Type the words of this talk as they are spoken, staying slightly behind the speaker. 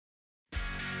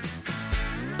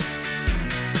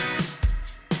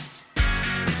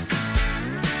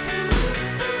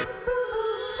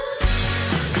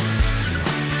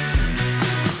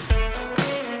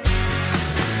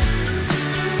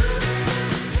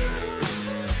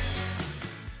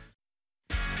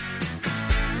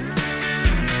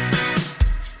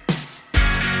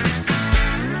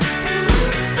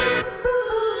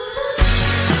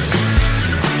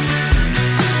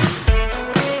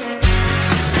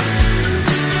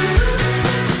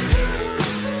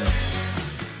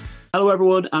Hello,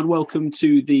 everyone, and welcome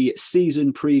to the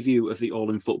season preview of the All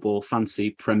in Football Fantasy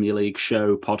Premier League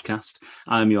Show podcast.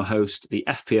 I'm your host, the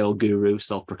FPL guru,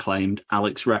 self-proclaimed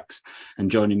Alex Rex,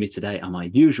 and joining me today are my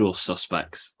usual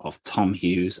suspects of Tom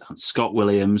Hughes and Scott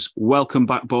Williams. Welcome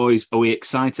back, boys. Are we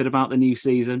excited about the new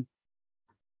season?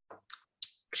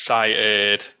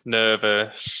 Excited,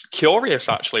 nervous, curious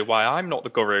actually why I'm not the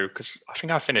guru, because I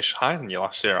think I finished higher than you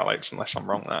last year, Alex, unless I'm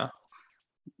wrong there.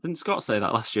 Didn't Scott say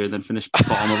that last year and then finish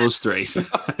bottom of us three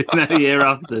the year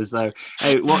after? So,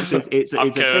 hey, watch this. It's a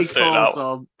big fall,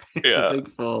 Tom. It's a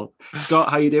big fall. Scott,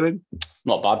 how you doing?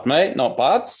 Not bad, mate. Not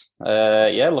bad.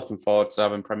 Looking forward to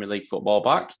having Premier League football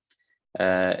back.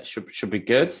 Should be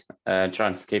good.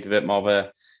 Trying to keep a bit more of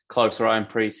a closer eye on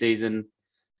pre-season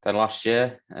than last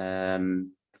year.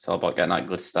 It's all about getting that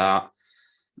good start.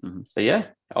 Mm-hmm. So, yeah,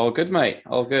 all good, mate.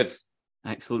 All good.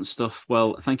 Excellent stuff.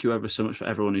 Well, thank you ever so much for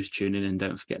everyone who's tuning in.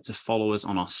 Don't forget to follow us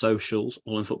on our socials,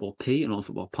 All in Football P and All in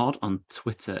Football Pod on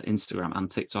Twitter, Instagram and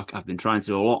TikTok. I've been trying to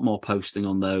do a lot more posting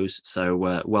on those,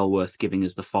 so well worth giving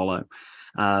us the follow.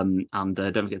 And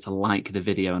don't forget to like the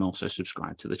video and also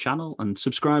subscribe to the channel and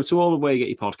subscribe to all the where you get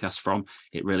your podcasts from.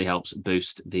 It really helps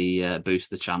boost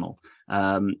the channel.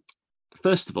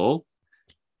 First of all,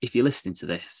 if you're listening to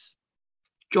this,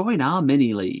 join our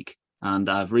mini league.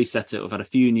 And I've reset it. We've had a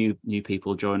few new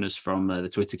people join us from the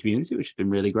Twitter community, which has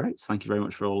been really great. So thank you very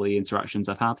much for all the interactions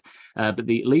I've had. But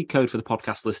the league code for the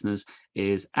podcast listeners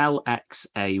is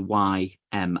LXAYMI.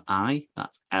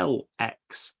 That's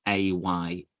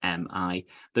LXAYMI.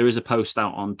 There is a post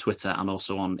out on Twitter and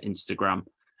also on Instagram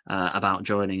about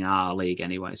joining our league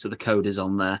anyway. So the code is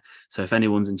on there. So if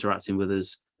anyone's interacting with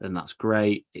us, then that's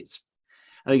great.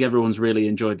 I think everyone's really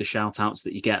enjoyed the shout-outs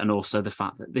that you get, and also the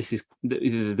fact that this is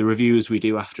the reviews we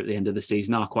do after at the end of the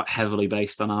season are quite heavily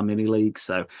based on our mini league.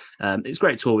 So it's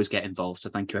great to always get involved.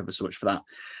 So thank you ever so much for that.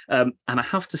 And I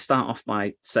have to start off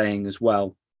by saying as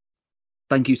well,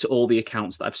 thank you to all the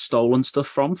accounts that I've stolen stuff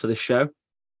from for this show,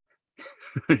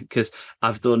 because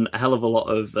I've done a hell of a lot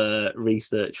of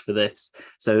research for this.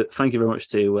 So thank you very much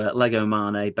to Lego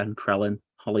Mane, Ben Krellin,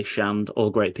 Holly Shand, all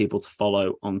great people to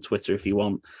follow on Twitter if you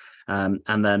want.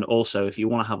 And then also, if you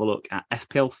want to have a look at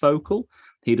FPL Focal,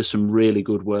 he does some really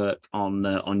good work on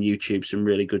YouTube, some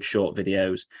really good short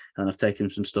videos. And I've taken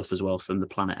some stuff as well from the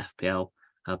Planet FPL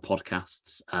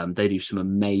podcasts. They do some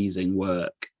amazing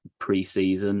work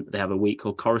pre-season. They have a week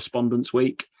called Correspondence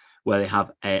Week, where they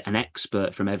have an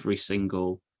expert from every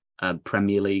single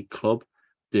Premier League club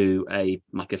do a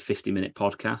 50-minute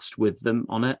podcast with them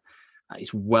on it.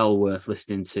 It's well worth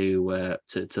listening to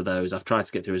those. I've tried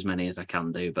to get through as many as I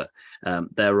can do, but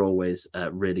they're always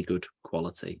really good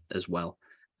quality as well.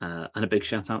 And a big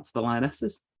shout out to the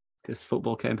Lionesses, because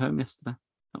football came home yesterday.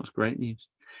 That was great news.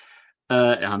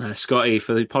 And Scotty,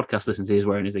 for the podcast listeners, he's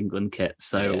wearing his England kit.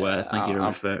 So thank you very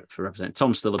much for representing.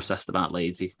 Tom's still obsessed about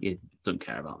Leeds. He doesn't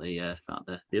care about the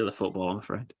other football, I'm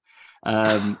afraid.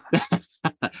 I'm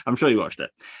sure you watched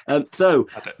it. So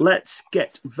let's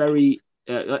get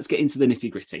into the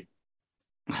nitty gritty.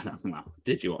 Well,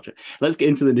 did you watch it? Let's get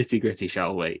into the nitty gritty,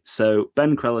 shall we? So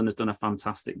Ben Krellin has done a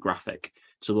fantastic graphic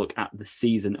to look at the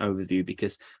season overview,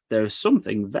 because there is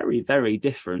something very, very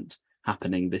different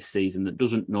happening this season that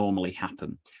doesn't normally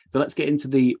happen. So let's get into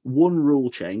the one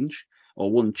rule change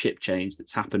or one chip change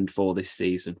that's happened for this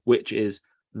season, which is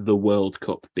the World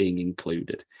Cup being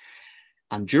included.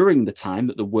 And during the time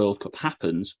that the World Cup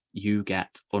happens, you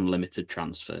get unlimited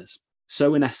transfers.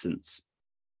 So in essence,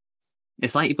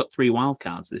 it's like you've got 3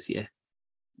 wildcards this year.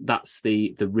 That's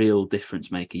the real difference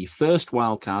maker. Your first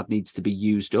wildcard needs to be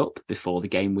used up before the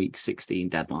game week 16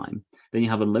 deadline. Then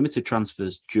you have unlimited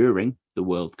transfers during the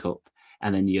World Cup.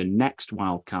 And then your next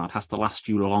wildcard has to last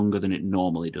you longer than it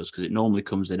normally does, because it normally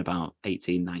comes in about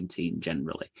 18, 19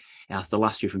 generally. It has to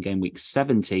last you from game week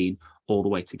 17 all the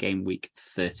way to game week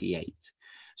 38.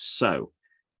 So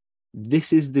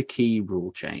this is the key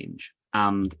rule change.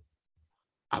 And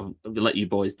I'll let you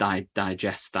boys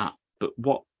digest that. But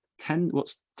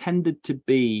what's tended to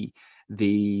be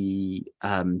the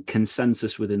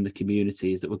consensus within the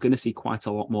community is that we're going to see quite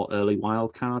a lot more early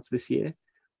wildcards this year,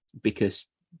 because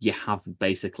you have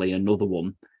basically another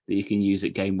one that you can use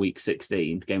at game week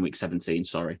 17,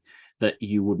 that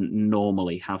you wouldn't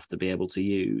normally have to be able to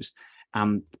use.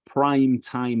 And prime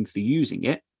time for using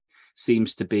it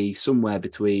seems to be somewhere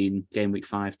between game week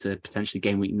 5 to potentially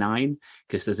game week 9,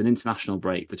 because there's an international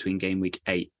break between game week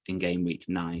 8 and game week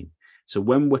 9. So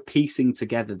when we're piecing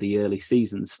together the early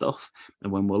season stuff,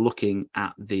 and when we're looking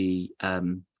at the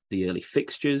early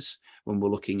fixtures, when we're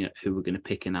looking at who we're going to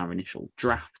pick in our initial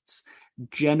drafts,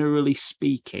 generally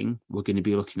speaking, we're going to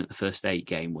be looking at the first 8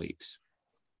 game weeks,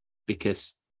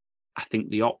 because I think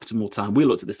the optimal time, we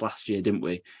looked at this last year, didn't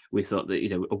we? We thought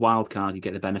that, a wild card, you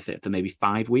get the benefit for maybe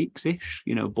 5 weeks-ish,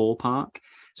 ballpark.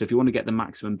 So if you want to get the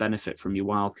maximum benefit from your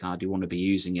wild card, you want to be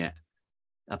using it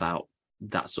about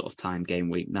that sort of time, game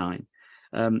week 9.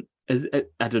 I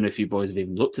don't know if you boys have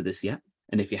even looked at this yet,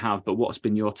 and if you have, but what's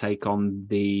been your take on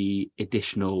the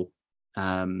additional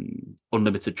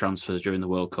unlimited transfers during the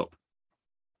World Cup?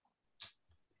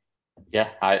 Yeah,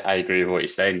 I agree with what you're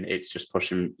saying. It's just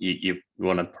pushing. You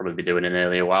want to probably be doing an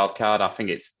earlier wild card. I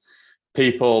think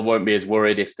people won't be as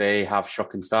worried if they have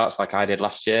shocking starts like I did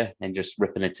last year and just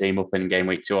ripping a team up in game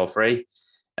week 2 or 3,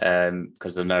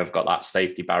 because they know they've got that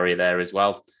safety barrier there as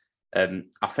well.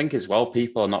 I think as well,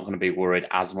 people are not going to be worried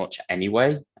as much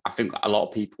anyway. I think a lot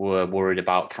of people were worried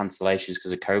about cancellations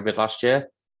because of COVID last year.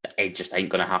 It just ain't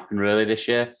going to happen really this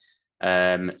year.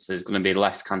 So there's going to be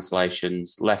less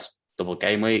cancellations, less double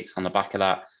game weeks on the back of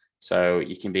that. So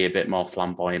you can be a bit more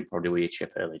flamboyant probably with your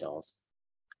chip early doors.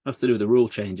 That's to do with the rule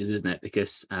changes, isn't it?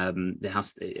 Because there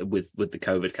has to, with the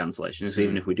COVID cancellations,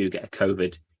 even if we do get a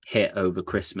COVID hit over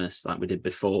Christmas like we did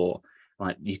before,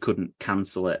 like you couldn't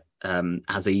cancel it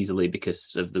as easily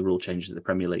because of the rule changes that the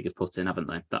Premier League have put in, haven't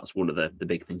they? That's one of the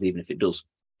big things, even if it does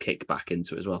kick back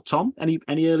into it as well. Tom,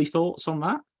 any early thoughts on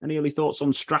that? Any early thoughts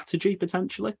on strategy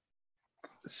potentially?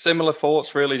 Similar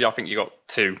thoughts, really. I think you got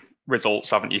 2 results,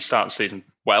 haven't you? Start the season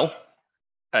well,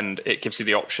 and it gives you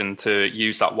the option to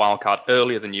use that wild card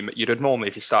earlier than you'd normally.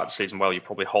 If you start the season well, you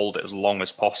probably hold it as long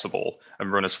as possible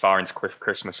and run as far into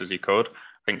Christmas as you could.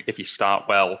 I think if you start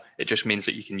well, it just means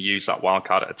that you can use that wild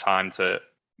card at a time to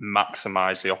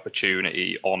maximize the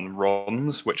opportunity on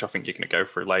runs, which I think you're going to go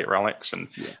through later, Alex. And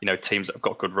teams that have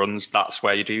got good runs, that's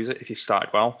where you'd use it if you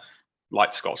started well.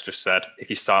 Like Scott's just said, if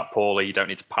you start poorly, you don't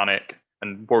need to panic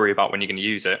and worry about when you're going to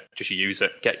use it. Just use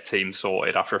it, get team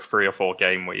sorted after 3 or 4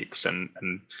 game weeks, and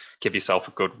give yourself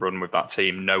a good run with that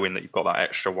team, knowing that you've got that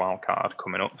extra wild card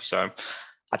coming up. So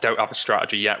I don't have a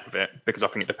strategy yet with it because I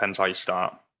think it depends how you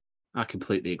start. I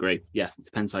completely agree. Yeah, it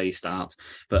depends how you start.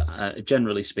 But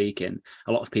generally speaking,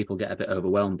 a lot of people get a bit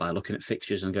overwhelmed by looking at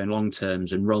fixtures and going long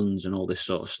terms and runs and all this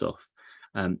sort of stuff.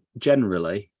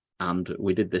 Generally, and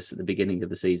we did this at the beginning of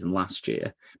the season last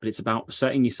year, but it's about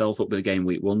setting yourself up with a game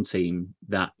week 1 team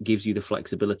that gives you the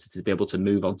flexibility to be able to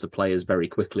move on to players very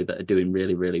quickly that are doing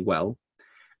really, really well.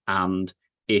 And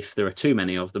if there are too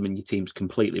many of them and your team's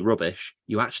completely rubbish,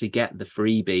 you actually get the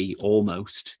freebie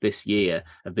almost this year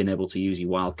of being able to use your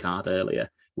wild card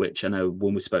earlier, which I know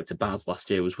when we spoke to Baz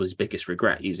last year was his biggest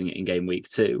regret, using it in game week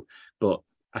 2. But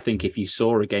I think if you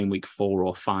saw a game week 4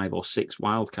 or 5 or 6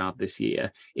 wild card this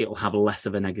year, it'll have less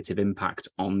of a negative impact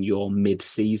on your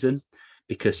mid-season,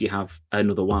 because you have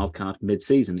another wild card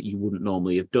mid-season that you wouldn't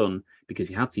normally have done because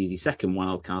you had to use your second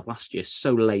wild card last year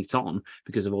so late on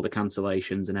because of all the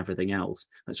cancellations and everything else.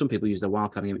 Like some people use their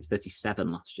wild card game at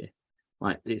 37 last year.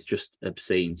 Like it's just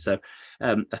obscene. So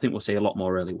I think we'll see a lot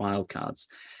more early wild cards.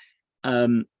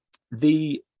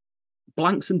 The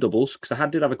blanks and doubles, because I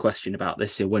did have a question about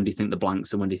this. So when do you think the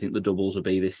blanks and when do you think the doubles will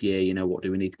be this year? What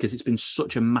do we need? Because it's been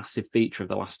such a massive feature of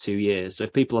the last 2 years. So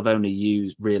if people have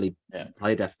only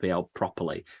played FPL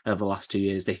properly over the last 2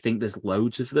 years, they think there's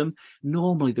loads of them.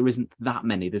 Normally there isn't that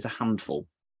many. There's a handful.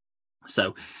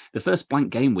 So the first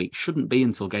blank game week shouldn't be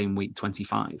until game week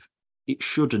 25. It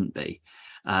shouldn't be.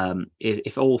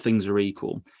 If all things are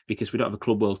equal, because we don't have a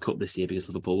Club World Cup this year because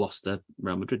Liverpool lost to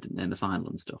Real Madrid, didn't they, in the final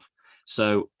and stuff.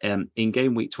 So in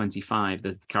game week 25,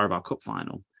 there's the Carabao Cup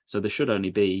final. So there should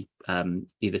only be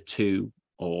either 2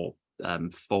 or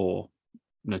 4,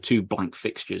 2 blank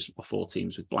fixtures or 4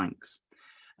 teams with blanks.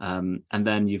 And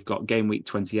then you've got game week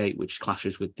 28, which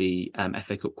clashes with the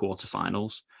FA Cup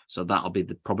quarterfinals. So that'll be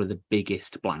probably the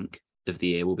biggest blank of the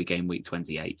year will be game week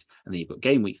 28. And then you've got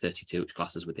game week 32, which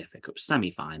classes with the FA Cup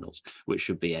semi-finals, which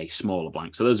should be a smaller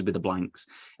blank. So those would be the blanks.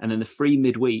 And then the 3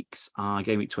 midweeks are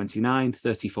game week 29,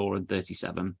 34 and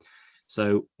 37.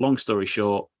 So long story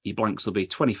short, your blanks will be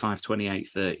 25, 28,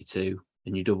 32,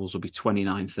 and your doubles will be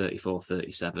 29, 34,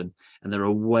 37. And there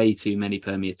are way too many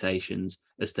permutations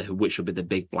as to which will be the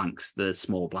big blanks, the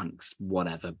small blanks,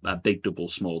 whatever, big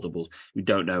doubles, small doubles. We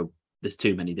don't know. There's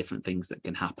too many different things that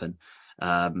can happen.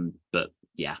 But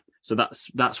yeah, so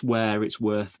that's where it's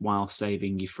worthwhile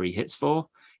saving your free hits for,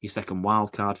 your second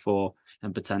wild card for,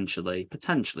 and potentially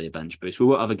a bench boost. We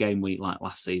won't have a game week like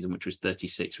last season, which was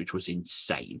 36, which was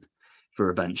insane for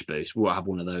a bench boost. We won't have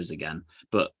one of those again.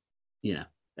 But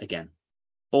again,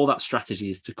 all that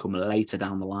strategy is to come later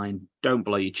down the line. Don't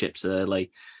blow your chips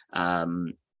early.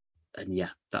 And yeah,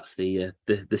 that's the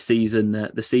season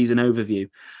overview.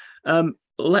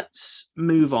 Let's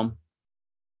move on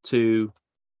to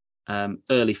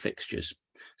early fixtures.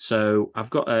 So I've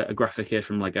got a graphic here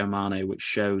from Lego Mane, which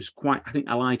shows quite. I think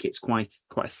I like it. It's quite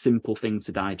a simple thing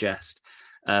to digest.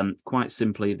 Quite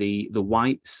simply, the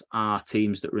whites are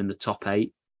teams that were in the top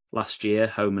 8 last year,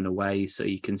 home and away. So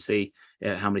you can see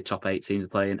how many top 8 teams are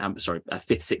playing. Sorry, 5th,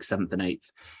 6th, 7th, and 8th.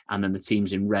 And then the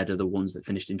teams in red are the ones that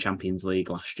finished in Champions League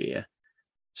last year.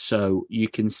 So you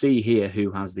can see here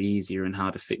who has the easier and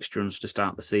harder fixtures to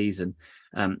start the season.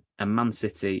 And Man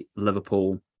City,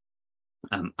 Liverpool,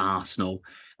 Arsenal,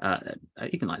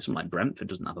 even like something like Brentford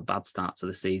doesn't have a bad start to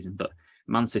the season, but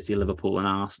Man City, Liverpool, and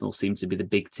Arsenal seem to be the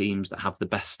big teams that have the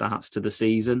best starts to the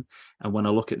season. And when I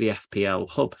look at the FPL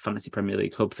Hub, Fantasy Premier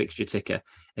League Hub fixture ticker,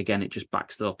 again, it just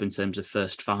backs it up in terms of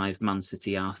first 5, Man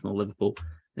City, Arsenal, Liverpool.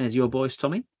 There's your boys,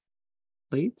 Tommy.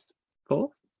 Leeds,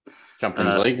 4th.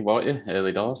 Champions League, about you,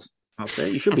 early doors. I'll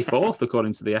say you should be 4th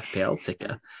according to the FPL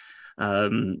ticker.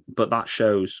 But that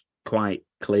shows quite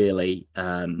clearly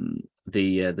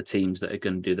the teams that are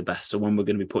going to do the best. So when we're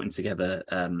going to be putting together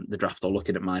the draft or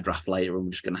looking at my draft later, and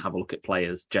we're just going to have a look at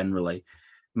players generally,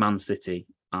 Man City,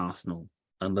 Arsenal,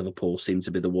 and Liverpool seem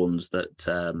to be the ones that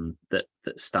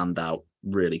that stand out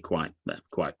really quite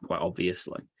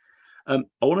obviously. I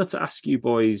wanted to ask you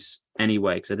boys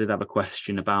anyway, because I did have a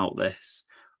question about this.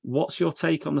 What's your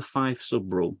take on the 5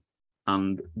 sub rule?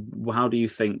 And how do you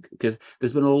think, because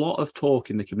there's been a lot of talk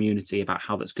in the community about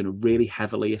how that's going to really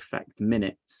heavily affect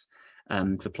minutes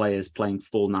for players playing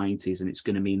full 90s, and it's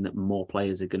going to mean that more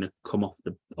players are going to come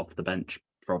off the bench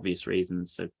for obvious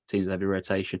reasons. So teams with heavy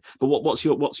rotation. But what's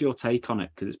your take on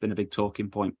it? Because it's been a big talking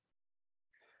point.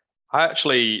 I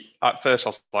actually, at first,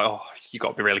 I was like, oh, you got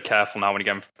to be really careful now when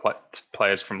you're going for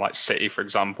players from like City, for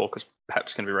example, because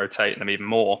Pep's going to be rotating them even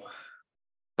more.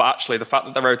 But actually, the fact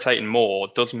that they're rotating more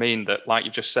does mean that, like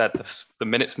you just said, the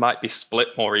minutes might be split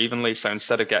more evenly. So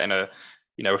instead of getting a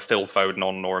Phil Foden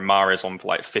on or a Mahrez on for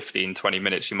like 15, 20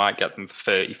 minutes, you might get them for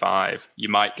 35. You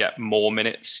might get more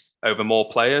minutes over more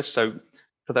players. So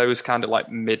for those kind of like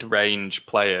mid-range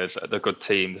players at the good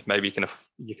teams, maybe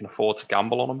you can afford to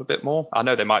gamble on them a bit more. I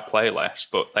know they might play less,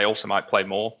 but they also might play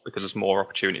more because there's more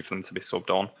opportunity for them to be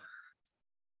subbed on.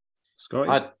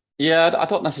 Scotty? I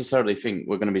don't necessarily think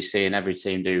we're going to be seeing every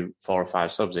team do 4 or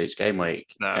 5 subs each game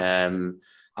week. No.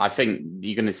 I think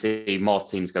you're going to see more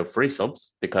teams go 3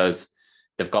 subs because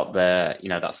they've got that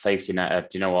safety net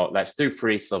of, let's do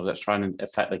 3 subs, let's try and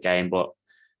affect the game. But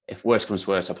if worse comes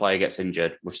to worse, a player gets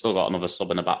injured, we've still got another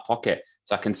sub in the back pocket.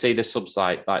 So I can see the subs,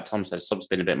 like Tom said, subs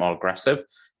being a bit more aggressive.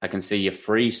 I can see your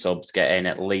 3 subs getting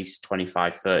at least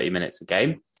 25, 30 minutes a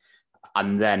game.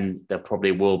 And then there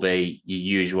probably will be your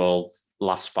usual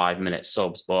last 5-minute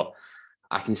subs, but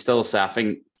I can still say I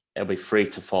think it'll be 3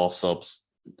 to 4 subs.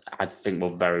 I think we'll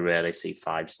very rarely see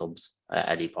 5 subs at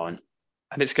any point.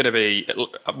 And it's going to be,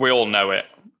 we all know it,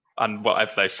 and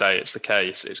whatever they say, it's the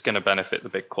case. It's going to benefit the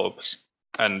big clubs.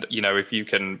 And, if you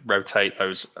can rotate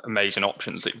those amazing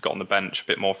options that you've got on the bench a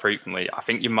bit more frequently, I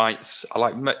think you might,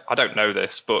 I don't know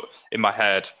this, but in my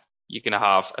head, you're going to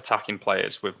have attacking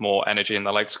players with more energy in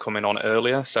their legs coming on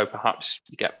earlier. So perhaps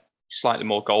you get slightly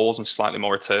more goals and slightly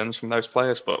more returns from those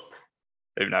players, but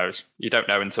who knows? You don't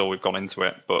know until we've gone into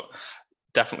it. But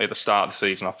definitely at the start of the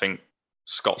season, I think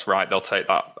Scott's right. They'll take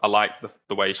that. I like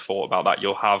the way he's thought about that.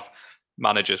 You'll have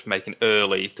managers making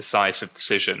early, decisive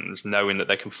decisions, knowing that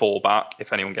they can fall back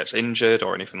if anyone gets injured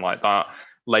or anything like that.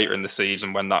 Later in the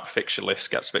season, when that fixture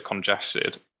list gets a bit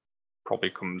congested, probably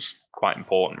becomes quite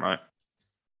important, right?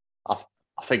 I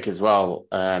think as well,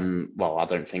 I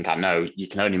don't think I know, you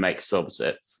can only make subs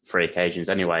at 3 occasions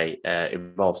anyway.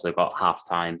 You've also got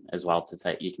half-time as well to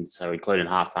take. So including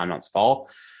half-time, that's 4.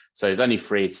 So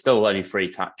there's still only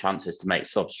 3 chances to make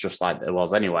subs, just like there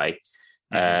was anyway.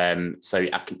 Mm-hmm. So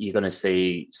you're going to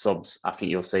see subs. I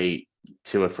think you'll see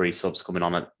 2 or 3 subs coming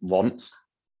on at once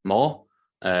more.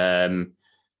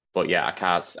 But yeah,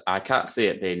 I can't see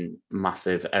it being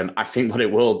massive. I think what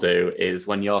it will do is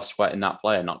when you're sweating that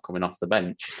player not coming off the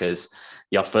bench because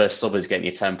your first sub is getting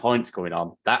you 10 points going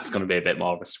on, that's going to be a bit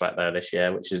more of a sweat there this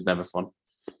year, which is never fun.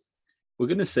 We're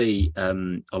going to see a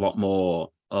lot more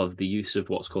of the use of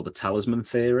what's called the talisman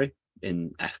theory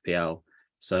in FPL.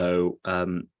 So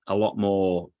a lot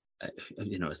more,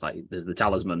 it's like the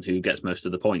talisman who gets most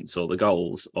of the points or the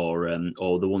goals, or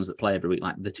the ones that play every week,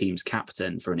 like the team's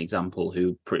captain, for an example,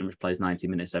 who pretty much plays 90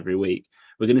 minutes every week.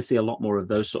 We're going to see a lot more of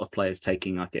those sort of players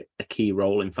taking like a key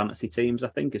role in fantasy teams, I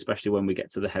think, especially when we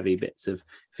get to the heavy bits of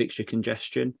fixture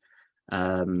congestion.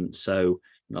 So,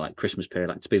 like Christmas period,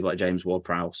 like to people like James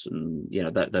Ward-Prowse and,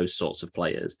 those sorts of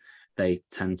players, they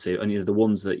tend to, and, the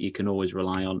ones that you can always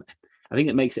rely on. I think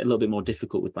it makes it a little bit more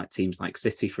difficult with like teams like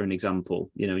City, for an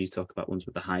example. You talk about ones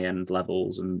with the high end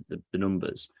levels and the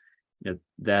numbers.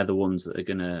 they're the ones that are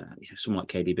going to, someone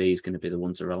like KDB is going to be the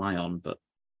one to rely on, but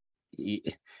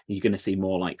you're going to see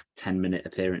more like 10-minute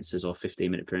appearances or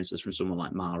 15-minute appearances from someone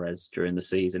like Mahrez during the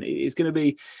season. It's going to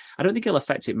be, I don't think it'll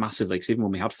affect it massively, because even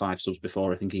when we had 5 subs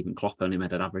before, I think even Klopp only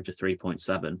made an average of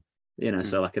 3.7.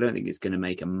 So like I don't think it's going to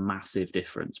make a massive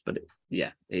difference, but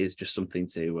it is just something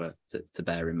to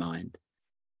bear in mind.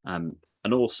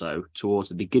 And also towards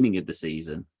the beginning of the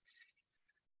season,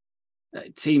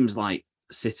 teams like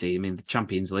City, I mean, the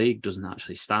Champions League doesn't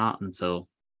actually start until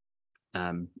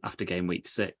after game week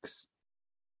 6.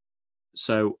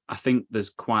 So I think there's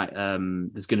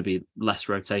going to be less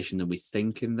rotation than we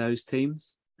think in those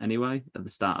teams anyway at the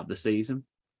start of the season.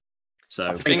 So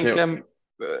I think, do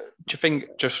you think,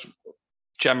 just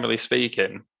generally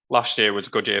speaking, last year was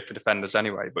a good year for defenders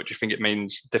anyway, but do you think it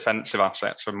means defensive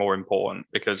assets are more important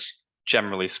because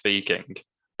generally speaking,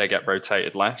 they get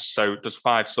rotated less? So does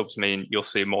 5 subs mean you'll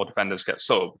see more defenders get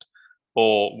subbed?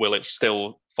 Or will it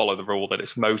still follow the rule that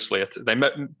it's mostly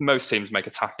most teams make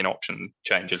attacking option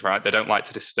changes, right? They don't like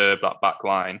to disturb that back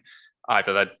line.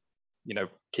 Either they're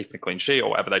keeping a clean sheet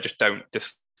or whatever. They just don't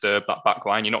disturb that back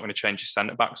line. You're not going to change your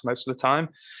centre backs most of the time.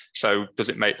 So does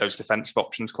it make those defensive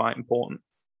options quite important?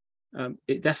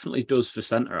 It definitely does for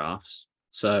centre halves.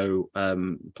 So a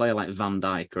player like Van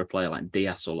Dijk or a player like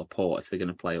Diaz or Laporte, if they're going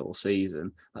to play all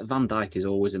season, like Van Dijk is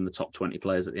always in the top 20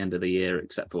 players at the end of the year,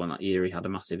 except for when that year he had a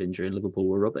massive injury and Liverpool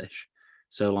were rubbish.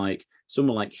 So like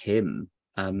someone like him,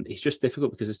 it's just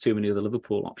difficult because there's too many other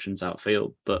Liverpool options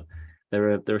outfield. But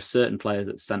there are certain players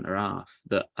at centre half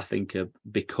that I think have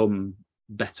become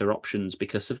better options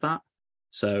because of that.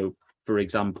 So for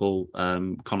example,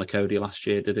 Conor Cody last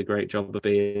year did a great job of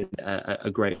being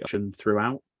a great option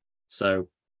throughout. So,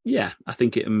 yeah, I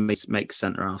think it makes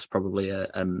centre halves probably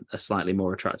a slightly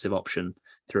more attractive option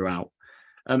throughout.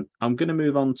 I'm going to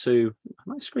move on to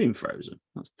my screen frozen.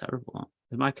 That's terrible.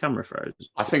 Is my camera frozen?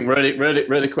 I think really, really,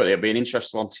 really quickly, it'll be an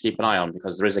interesting one to keep an eye on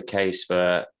because there is a case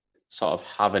for sort of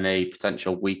having a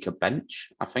potential weaker bench,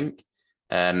 I think.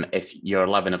 If your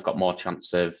 11 have got more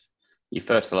chance of, your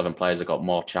first 11 players have got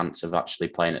more chance of actually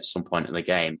playing at some point in the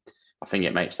game, I think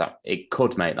it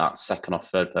could make that second or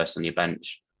third person on your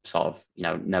bench sort of,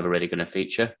 never really going to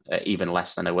feature, even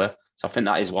less than they were. So I think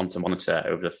that is one to monitor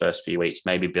over the first few weeks,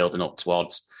 maybe building up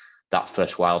towards that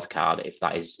first wild card.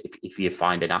 If you're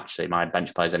finding actually my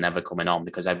bench players are never coming on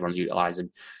because everyone's utilising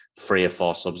 3 or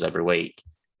 4 subs every week,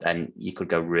 then you could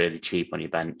go really cheap on your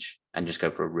bench and just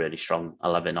go for a really strong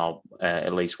 11 or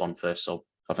at least one first sub.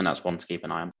 I think that's one to keep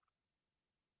an eye on.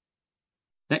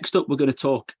 Next up, we're going to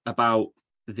talk about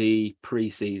the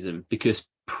pre-season because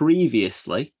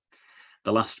previously,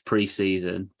 the last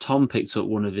pre-season, Tom picked up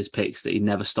one of his picks that he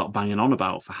never stopped banging on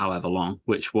about for however long,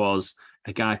 which was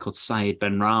a guy called Said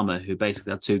Benrahma, who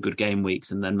basically had 2 good game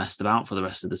weeks and then messed about for the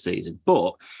rest of the season,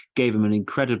 but gave him an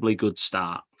incredibly good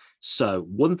start. So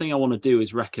one thing I want to do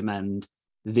is recommend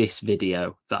this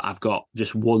video that I've got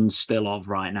just one still of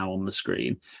right now on the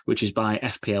screen, which is by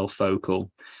FPL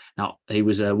Focal. Now, he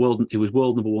was world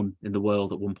number 1 in the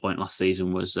world at one point last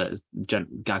season, was a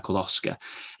guy called Oscar.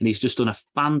 And he's just done a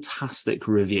fantastic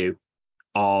review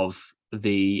of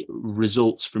the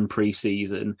results from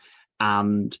pre-season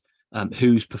and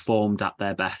who's performed at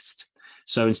their best.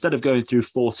 So instead of going through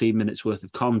 14 minutes worth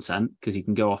of content, because you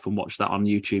can go off and watch that on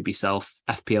YouTube yourself,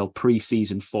 FPL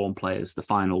pre-season form players, the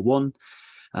final one,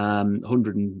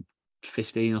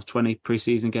 115 or 20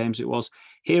 pre-season games it was.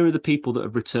 Here are the people that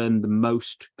have returned the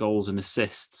most goals and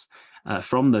assists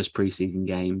from those pre-season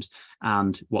games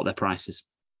and what their price is.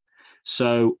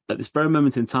 So at this very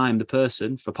moment in time, the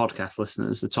person, for podcast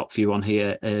listeners, the top few on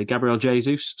here, Gabriel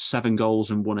Jesus, 7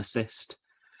 goals and 1 assist.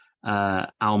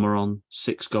 Almiron,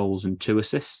 6 goals and 2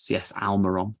 assists. Yes,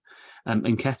 Almiron.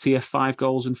 Nketiah, 5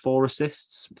 goals and 4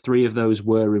 assists. 3 of those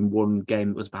were in one game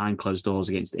that was behind closed doors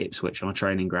against Ipswich on a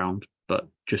training ground, but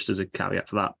just as a caveat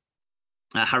for that.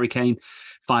 Harry Kane,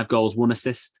 5 goals, 1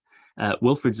 assist.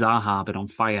 Wilfried Zaha been on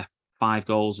fire, 5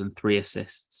 goals and 3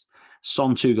 assists.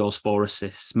 Son, 2 goals, 4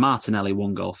 assists. Martinelli,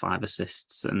 1 goal, 5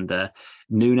 assists. And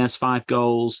Nunes, 5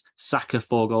 goals. Saka,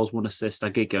 4 goals, 1 assist. I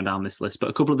did go down this list,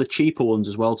 but a couple of the cheaper ones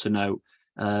as well to note.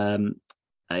 I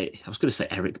was going to say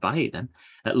Eric Bailly then.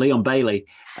 Leon Bailey,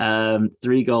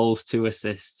 3 goals, 2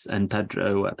 assists. And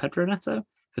Pedro Neto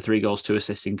for 3 goals, 2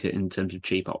 assists in terms of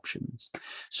cheap options.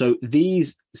 So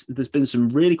there's been some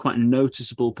really quite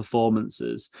noticeable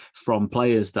performances from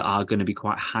players that are going to be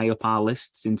quite high up our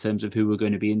lists in terms of who we're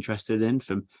going to be interested in,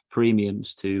 from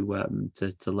premiums to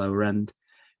lower end.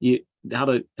 You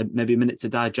had maybe a minute to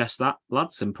digest that,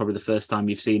 lads, and probably the first time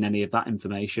you've seen any of that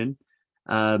information.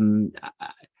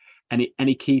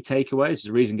 Any key takeaways? There's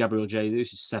a reason Gabriel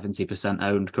Jesus is 70%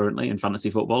 owned currently in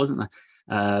fantasy football, isn't there?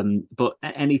 But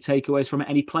any takeaways from it?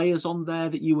 Any players on there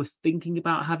that you were thinking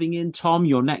about having in? Tom,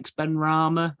 your next Ben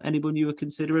Rama? Anyone you were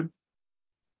considering?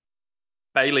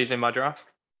 Bailey's in my draft.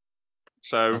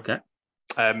 So okay.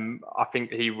 I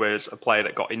think he was a player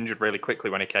that got injured really quickly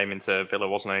when he came into Villa,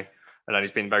 wasn't he? And then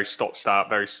he's been very stop-start.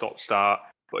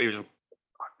 But he was,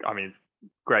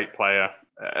 great player,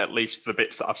 at least for the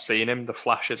bits that I've seen him, the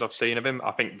flashes I've seen of him.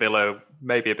 I think Villa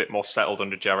maybe a bit more settled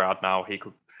under Gerrard now. He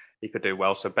could do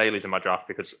well. So Bailey's in my draft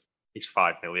because he's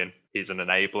 5 million. He's an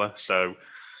enabler. So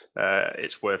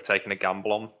it's worth taking a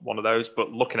gamble on one of those.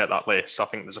 But looking at that list, I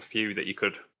think there's a few that you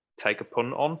could take a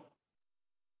punt on.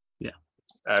 Yeah.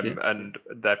 And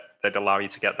they'd allow you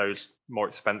to get those more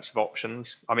expensive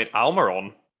options. I mean,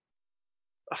 Almiron,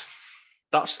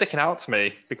 that's sticking out to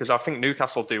me because I think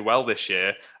Newcastle do well this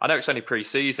year. I know it's only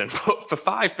pre-season, but for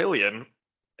 5 billion,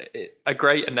 a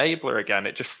great enabler again.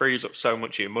 It just frees up so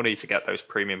much of your money to get those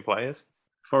premium players.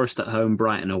 Forest at home,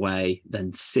 Brighton away,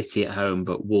 then City at home,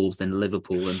 but Wolves, then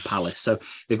Liverpool and Palace. So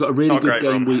they've got a really good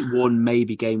game week 1,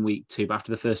 maybe game week 2. But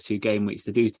after the first 2 game weeks,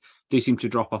 they do seem to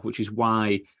drop off, which is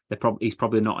why he's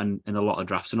probably not in a lot of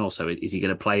drafts. And also, is he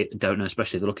going to play? Don't know,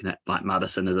 especially if they're looking at like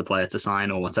Maddison as a player to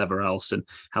sign or whatever else, and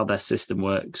how their system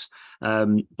works.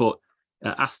 But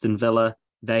Aston Villa,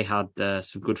 they had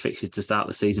some good fixtures to start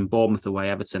the season. Bournemouth away,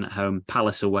 Everton at home,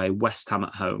 Palace away, West Ham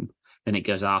at home. Then it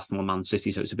goes Arsenal and Man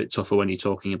City, so it's a bit tougher when you're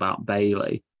talking about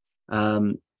Bailey.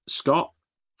 Scott,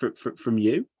 from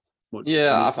you?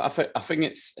 I think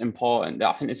it's important.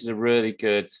 I think this is a really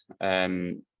good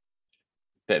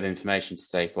bit of information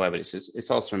to take away, but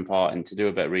it's also important to do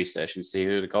a bit of research and see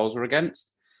who the goals are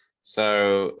against.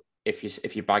 So if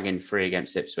you're bagging 3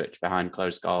 against Ipswich behind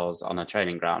closed goals on a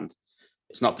training ground,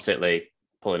 it's not particularly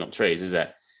pulling up trees, is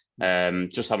it?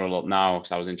 Just having a look now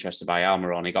because I was interested by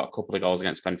Almiron. He got a couple of goals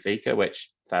against Benfica, which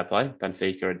fair play.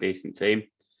 Benfica are a decent team.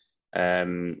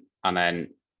 And then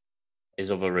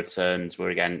his other returns were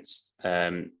against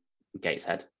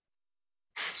Gateshead.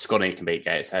 Scunny can beat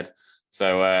Gateshead.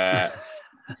 So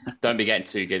don't be getting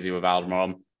too giddy with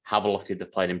Almiron. Have a look if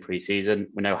they've played in pre-season.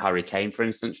 We know Harry Kane, for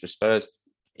instance, for Spurs.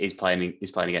 He's playing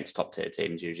against top tier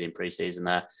teams usually in pre-season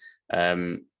there.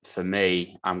 For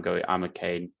me, I'm a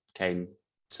Kane.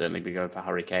 Certainly be going for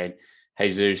Harry Kane.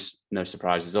 Jesus, no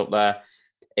surprises up there.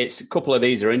 It's a couple of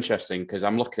these are interesting because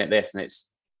I'm looking at this and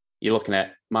you're looking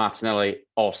at Martinelli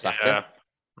or Saka,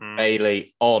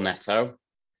 Bailey or Neto,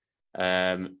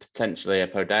 potentially a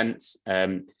Podence.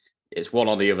 It's one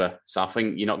or the other. So I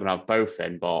think you're not going to have both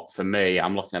in. But for me,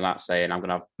 I'm looking at that saying I'm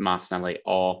going to have Martinelli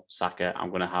or Saka. I'm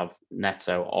going to have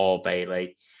Neto or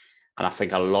Bailey. And I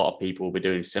think a lot of people will be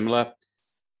doing similar.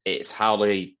 It's how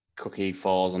the cookie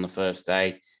falls on the first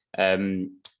day.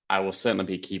 I will certainly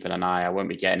be keeping an eye. I won't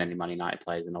be getting any Man United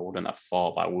players, and I wouldn't have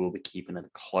thought, but I will be keeping a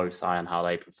close eye on how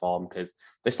they perform because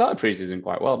they started pre-season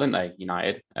quite well, didn't they?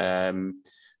 United,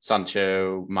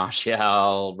 Sancho,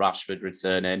 Martial, Rashford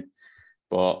returning,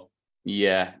 but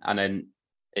yeah, and then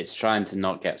it's trying to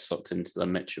not get sucked into the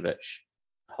Mitrovic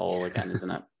hole again, isn't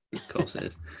it? Of course it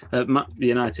is.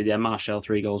 United, Martial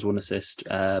 3 goals, 1 assist.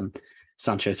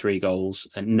 Sancho 3 goals,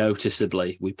 and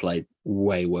noticeably we played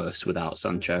way worse without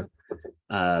Sancho.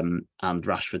 And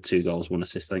Rashford 2 goals, 1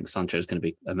 assist. I think Sancho is going to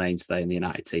be a mainstay in the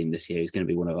United team this year. He's going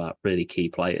to be one of our really key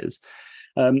players.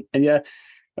 At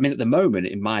the moment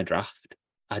in my draft,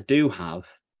 I do have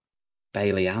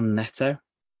Bailey and Neto,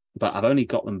 but I've only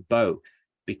got them both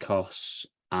because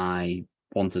I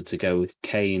wanted to go with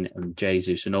Kane and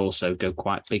Jesus and also go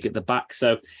quite big at the back.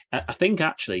 So I think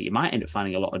actually you might end up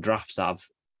finding a lot of drafts that have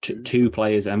 2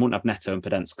 players, and I wouldn't have Neto and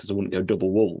Podence because I wouldn't go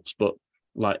double Wolves, but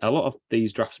like a lot of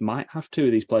these drafts might have 2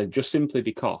 of these players just simply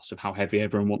because of how heavy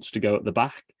everyone wants to go at the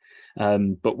back.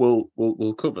 But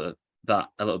we'll cover that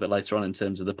a little bit later on in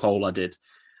terms of the poll I did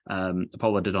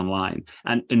online.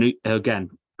 And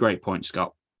again, great point,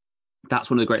 Scott.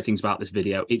 That's one of the great things about this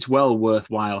video. It's well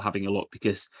worthwhile having a look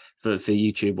because for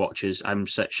YouTube watchers, I'm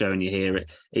showing you here,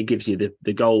 it gives you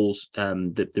the goals,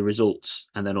 the results,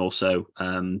 and then also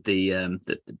the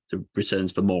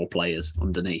returns for more players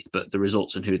underneath, but the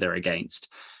results and who they're against.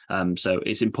 So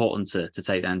it's important to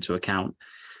take that into account.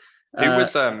 Who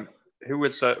was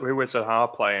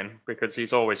Zaha playing? Because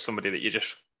he's always somebody that you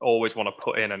just always want to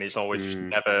put in, and he's always just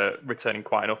never returning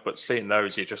quite enough. But seeing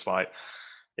those, you're just like,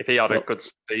 if he had a good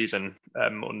season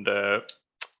under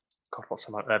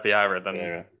Vieira,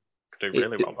 then could do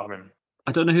really well. I mean,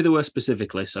 I don't know who they were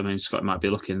specifically, so I mean, Scott might be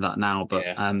looking at that now, but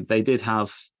they did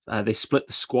have they split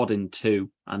the squad in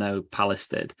 2. I know Palace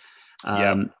did,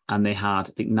 And they had,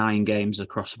 I think, 9 games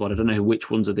across the board. I don't know which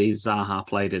ones of these Zaha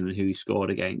played in and who he scored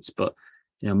against, but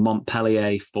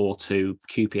Montpellier 4-2,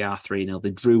 QPR 3-0. They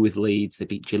drew with Leeds. They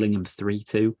beat Gillingham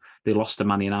 3-2. They lost to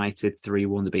Man United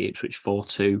 3-1. They beat Ipswich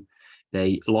 4-2.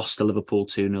 They lost to Liverpool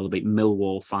 2-0. They beat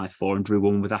Millwall 5-4 and drew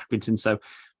 1 with Accrington. So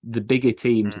the bigger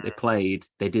teams that they played,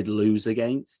 they did lose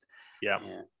against. Yeah.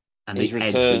 And his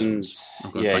returns,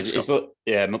 Montpellier,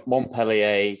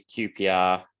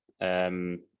 QPR,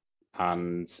 and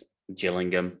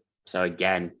Gillingham. So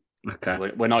again,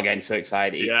 we're not getting too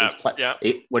excited.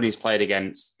 When he's played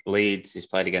against Leeds, he's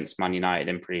played against Man United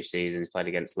in pre-season, he's played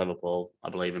against Liverpool, I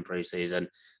believe, in pre-season.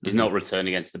 He's not returned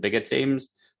against the bigger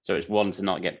teams. So it's one to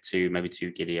not get too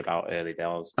giddy about early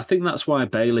doors. I think that's why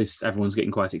everyone's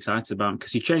getting quite excited about him,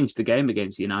 because he changed the game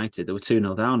against United. They were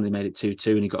 2-0 down and they made it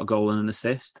 2-2 and he got a goal and an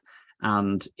assist.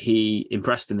 And he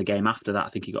impressed in the game after that. I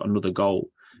think he got another goal.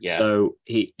 Yeah. So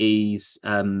he's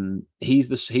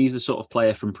the sort of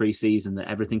player from pre-season that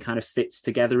everything kind of fits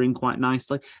together in quite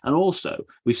nicely. And also,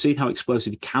 we've seen how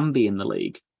explosive he can be in the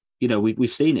league.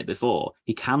 We've seen it before.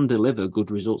 He can deliver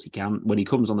good results. He can, when he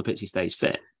comes on the pitch, he stays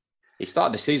fit. He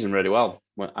started the season really well,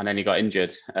 and then he got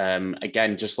injured.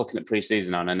 Again, just looking at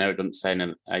pre-season, and I know it doesn't say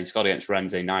he scored against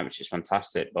Rennes night, which is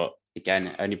fantastic. But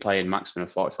again, only playing maximum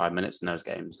of 45 minutes in those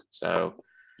games, so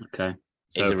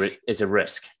it's a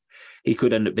risk. He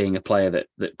could end up being a player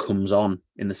that comes on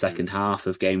in the second half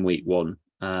of game week 1,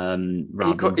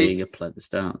 rather than being a player that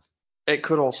starts. It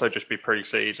could also just be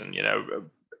pre-season.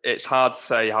 It's hard to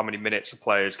say how many minutes a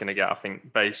player is going to get, I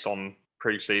think, based on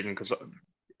pre-season, because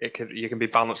you can be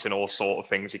balancing all sort of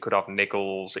things. It could have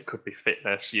niggles, it could be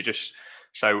fitness.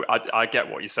 So I get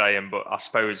what you're saying, but I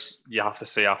suppose you have to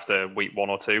see after week 1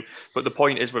 or 2. But the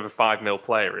point is with a 5 mil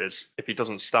player is if he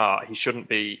doesn't start, he shouldn't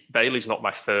be. Bailey's not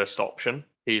my first option.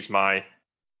 He's my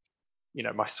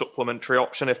supplementary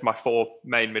option. If my 4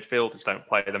 main midfielders don't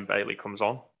play, then Bailey comes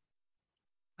on.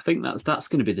 I think that's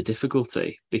going to be the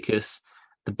difficulty, because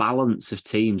the balance of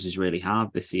teams is really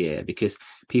hard this year, because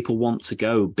people want to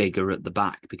go bigger at the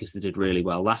back because they did really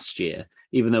well last year,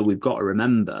 even though we've got to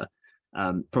remember,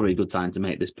 probably a good time to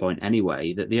make this point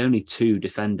anyway, that the only 2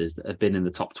 defenders that have been in the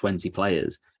top 20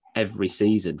 players every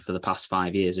season for the past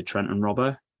 5 years are Trent and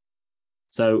Robbo.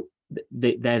 So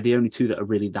they're the only 2 that are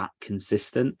really that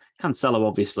consistent. Cancelo,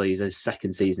 obviously, is his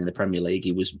second season in the Premier League.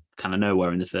 He was kind of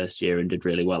nowhere in the first year and did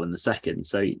really well in the second.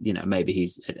 So, maybe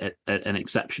he's an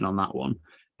exception on that one.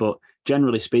 But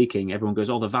generally speaking, everyone goes,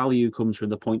 the value comes from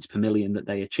the points per million that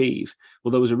they achieve.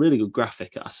 Well, there was a really good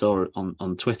graphic I saw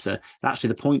on Twitter. Actually,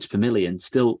 the points per million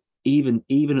still, even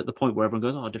at the point where everyone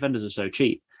goes, defenders are so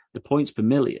cheap, the points per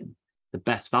million, the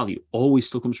best value always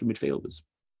still comes from midfielders.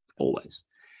 Always.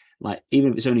 Like, even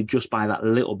if it's only just by that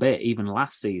little bit, even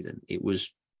last season, it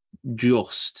was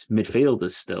just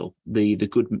midfielders still, the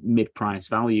good mid-price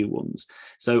value ones.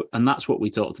 So, and that's what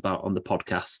we talked about on the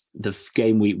podcast, the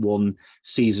game week 1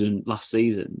 last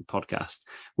season podcast,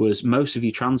 was most of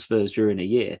your transfers during a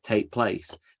year take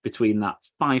place between that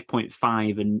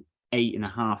 5.5 and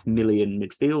 8.5 million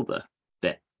midfielder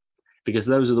bit, because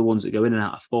those are the ones that go in and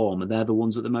out of form, and they're the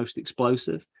ones that are the most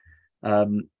explosive.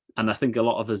 And I think a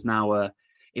lot of us now are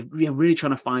really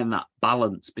trying to find that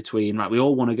balance between, right, we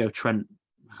all want to go Trent.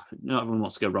 Not everyone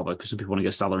wants to go Robbo, because some people want to go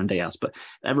Salah and Diaz, but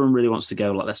everyone really wants to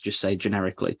go, like, let's just say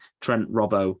generically, Trent,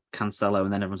 Robbo, Cancelo,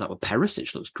 and then everyone's like, well,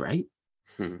 Perisic looks great.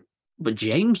 But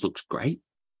James looks great.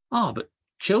 But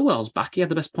Chilwell's back. He had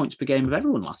the best points per game of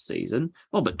everyone last season.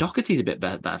 But Doherty's a bit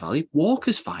better value.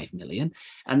 Walker's 5 million.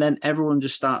 And then everyone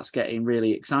just starts getting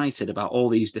really excited about all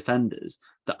these defenders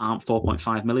that aren't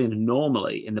 4.5 million. And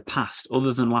normally, in the past,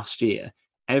 other than last year,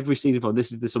 every season,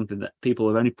 this is something that people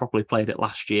who have only properly played it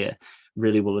last year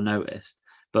really will have noticed.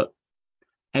 But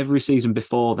every season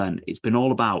before then, it's been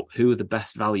all about who are the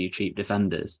best value cheap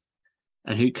defenders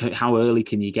and how early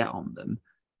can you get on them.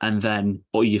 And then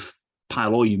you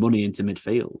pile all your money into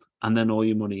midfield and then all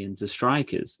your money into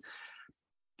strikers.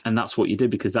 And that's what you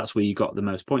did, because that's where you got the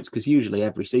most points. Because usually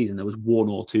every season there was 1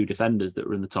 or 2 defenders that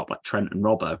were in the top, like Trent and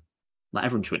Robbo. Like,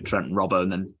 everyone just went Trent and Robbo,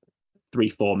 and then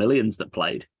 3-4 millions that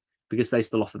played, because they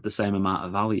still offered the same amount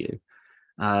of value.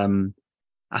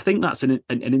 I think that's an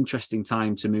interesting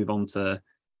time to move on to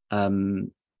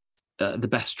the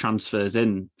best transfers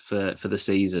in for the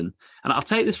season. And I'll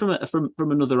take this from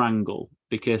another angle,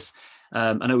 because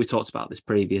I know we talked about this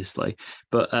previously,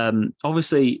 but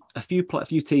obviously a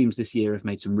few teams this year have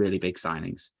made some really big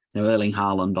signings. Erling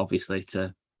Haaland, obviously,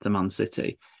 to Man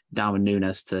City, Darwin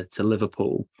Núñez to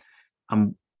Liverpool.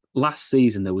 And last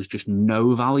season, there was just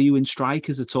no value in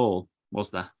strikers at all,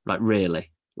 was there? Like,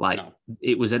 really? Like, no.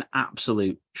 It was an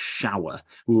absolute shower.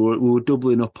 We were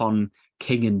doubling up on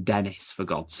King and Dennis, for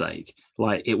God's sake.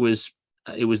 Like, it was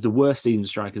the worst season of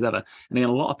strikers ever. And again,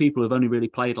 a lot of people who've only really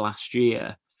played last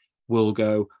year will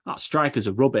go, strikers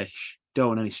are rubbish. Don't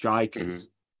want any strikers.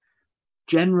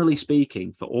 Generally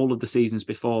speaking, for all of the seasons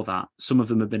before that, some of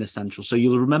them have been essential. So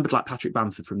you'll remember like Patrick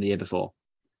Bamford from the year before,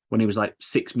 when he was like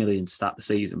 6 million to start the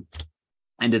season.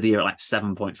 End of the year at like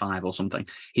 7.5 or something.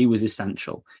 He was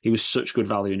essential. He was such good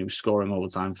value and he was scoring all the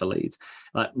time for Leeds.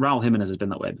 Raul Jimenez has been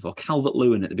that way before.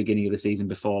 Calvert-Lewin at the beginning of the season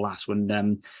before last,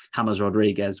 when James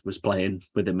Rodriguez was playing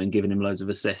with him and giving him loads of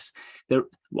assists.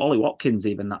 Ollie Watkins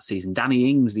even that season.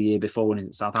 Danny Ings the year before when he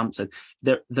was at Southampton.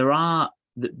 There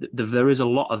is a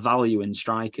lot of value in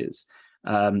strikers.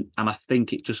 And I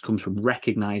think it just comes from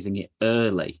recognising it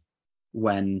early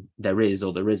when there is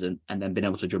or there isn't, and then being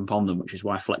able to jump on them, which is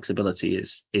why flexibility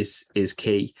is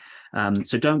key.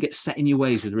 So don't get set in your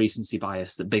ways with recency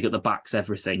bias that big at the back's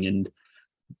everything and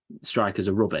strikers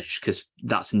are rubbish, because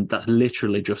that's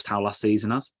literally just how last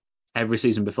season has. Every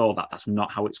season before that, that's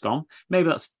not how it's gone. Maybe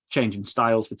that's changing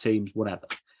styles for teams, whatever.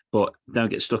 But don't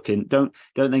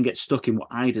then get stuck in what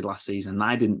I did last season.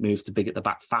 I didn't move to big at the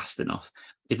back fast enough.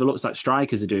 If it looks like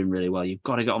strikers are doing really well, you've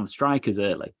got to get on the strikers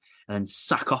early and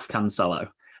sack off Cancelo.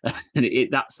 And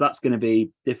that's going to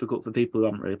be difficult for people who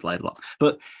haven't really played a lot.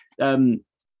 But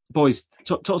boys,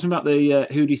 talk to me about the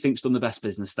who do you think's done the best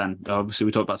business then? Obviously,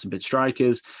 we talked about some big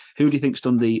strikers. Who do you think's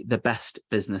done the best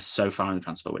business so far in the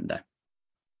transfer window?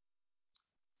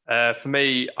 For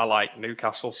me, I like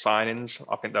Newcastle signings.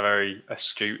 I think they're very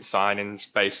astute signings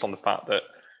based on the fact that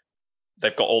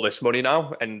they've got all this money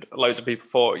now, and loads of people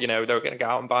thought, they were going to go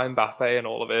out and buy Mbappe and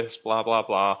all of this, blah, blah,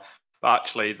 blah. But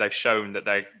actually, they've shown that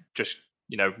they're just,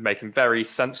 making very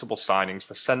sensible signings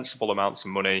for sensible amounts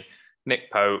of money.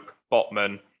 Nick Pope,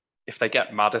 Botman. If they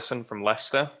get Maddison from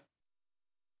Leicester,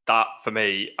 that for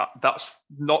me, that's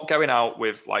not going out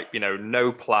with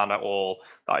no plan at all.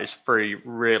 That is 3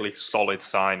 really solid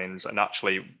signings, and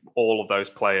actually all of those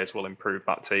players will improve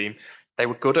that team. They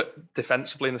were good at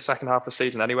defensively in the second half of the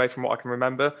season anyway, from what I can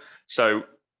remember. So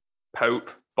Pope,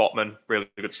 Botman, really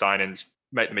good signings.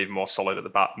 Make them even more solid at the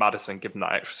back. Maddison, give them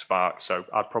that extra spark. So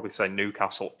I'd probably say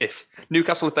Newcastle if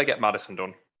they get Maddison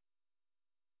done.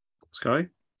 Sky?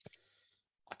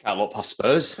 I can't look past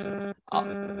Spurs.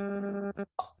 I've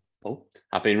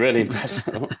been really impressed.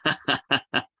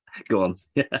 Go on.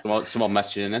 Yeah. Someone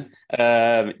messaging in.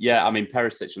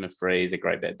 Perisic on a free is a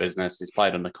great bit of business. He's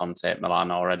played under Conte at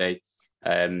Milan already.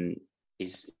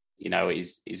 He's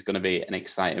going to be an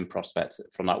exciting prospect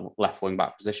from that left wing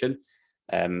back position.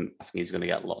 I think he's going to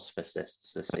get lots of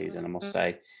assists this season, I must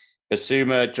say.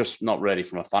 Basuma, just not really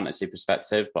from a fantasy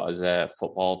perspective, but as a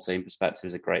football team perspective,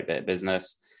 is a great bit of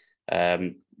business.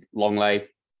 Longley,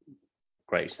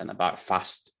 great centre back,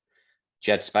 fast.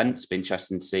 Jed Spence, be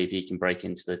interesting to see if he can break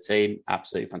into the team.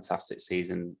 Absolutely fantastic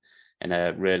season in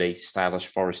a really stylish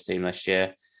Forest team this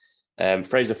year.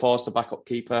 Fraser Forster, backup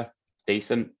keeper,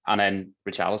 decent, and then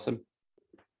Richarlison.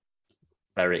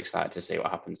 Very excited to see what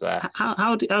happens there.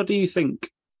 How do you think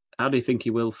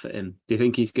he will fit in? Do you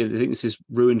think he's going? Do you think this has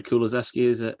ruined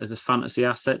Kulusevski as a fantasy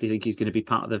asset? Do you think he's going to be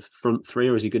part of the front 3,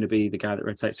 or is he going to be the guy that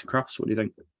rotates across? What do you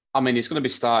think? I mean, he's going to be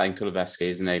starting Kulusevski,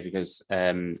 isn't he? Because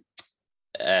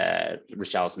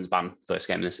Richarlison's banned first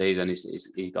game of the season.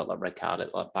 He got that red card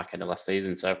at the back end of last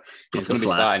season, so he's going to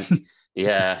be starting.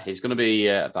 Yeah, he's going to be.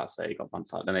 That's it. He got banned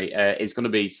for that, didn't he? He's going to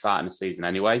be starting the season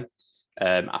anyway.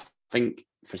 I think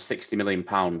for £60 million,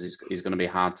 he's going to be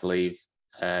hard to leave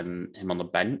him on the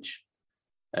bench.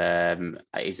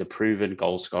 He's a proven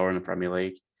goal scorer in the Premier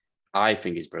League. I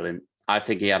think he's brilliant. I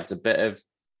think he adds a bit of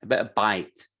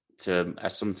bite to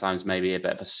sometimes maybe a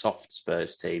bit of a soft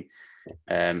Spurs team,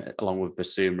 along with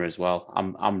Basuma as well.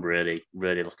 I'm really,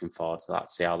 really looking forward to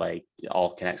that. See how they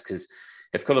all connect, because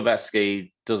if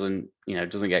Kulusevski doesn't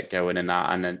get going in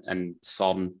that, and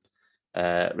Son,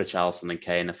 Richarlison, and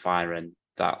Kane are firing,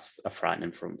 that's a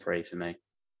frightening front 3 for me.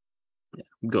 Yeah,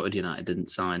 I'm gutted United didn't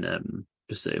sign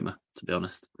Basuma, to be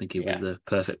honest. I think he was the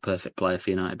perfect player for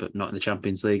United, but not in the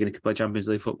Champions League, and he could play Champions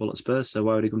League football at Spurs, so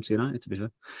why would he come to United, to be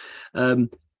fair?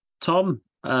 Tom,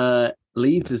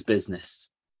 Leeds' business.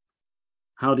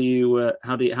 How do you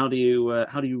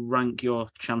rank your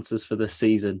chances for this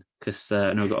season? Because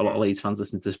I know we've got a lot of Leeds fans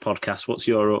listening to this podcast. What's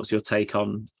your take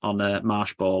on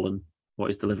Marsh Ball and what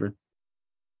he's delivering?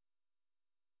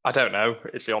 I don't know.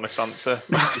 It's the honest answer.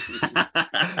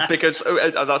 Because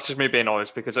that's just me being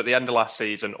honest. Because at the end of last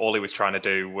season, all he was trying to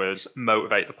do was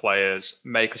motivate the players,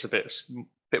 make us a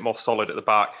bit more solid at the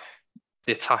back.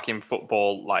 The attacking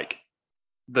football, like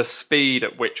the speed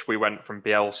at which we went from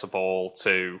Bielsa ball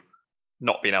to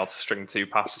not being able to string 2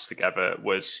 passes together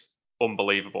was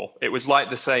unbelievable. It was like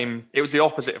it was the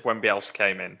opposite of when Bielsa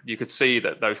came in. You could see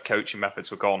that those coaching methods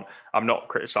were gone. I'm not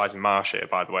criticising Marsh here,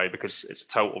 by the way, because it's a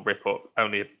total rip-up.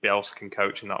 Only Bielsa can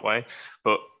coach in that way.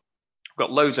 But we've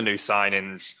got loads of new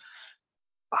signings.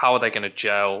 How are they going to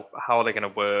gel? How are they going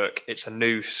to work? It's a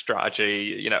new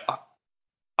strategy.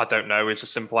 I don't know is a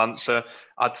simple answer.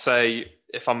 I'd say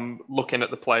if I'm looking at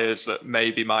the players that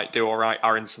maybe might do all right,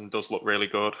 Aronson does look really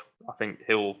good. I think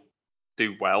he'll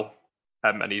do well.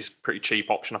 And he's a pretty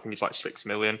cheap option. I think he's like 6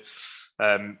 million.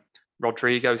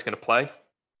 Rodrigo is going to play.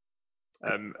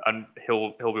 And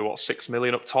he'll be 6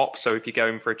 million up top. So if you're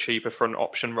going for a cheaper front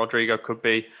option, Rodrigo could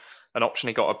be an option.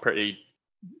 He got a pretty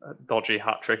dodgy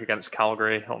hat trick against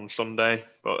Calgary on Sunday,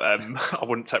 but I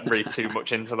wouldn't read too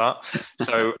much into that.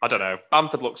 So I don't know.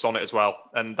 Bamford looks on it as well,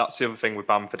 and that's the other thing with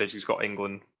Bamford is he's got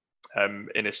England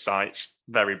in his sights.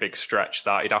 Very big stretch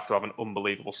that he'd have to have an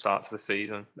unbelievable start to the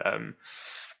season.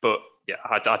 But yeah,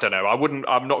 I don't know.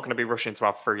 I'm not going to be rushing to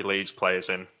have 3 Leeds players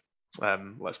in.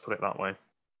 Let's put it that way.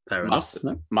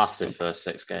 Massive first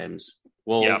 6 games.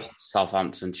 Wolves,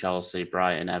 Southampton, Chelsea,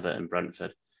 Brighton, Everton,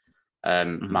 Brentford.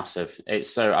 Massive. It's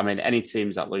so, I mean, any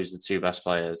teams that lose the 2 best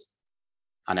players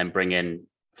and then bring in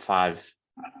 5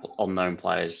 unknown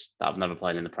players that have never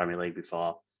played in the Premier League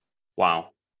before.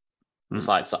 Wow. It's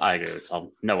like, so I agree with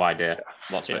Tom. No idea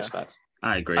what to expect.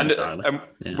 I agree entirely.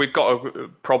 We've got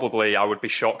probably, I would be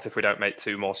shocked if we don't make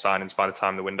 2 more signings by the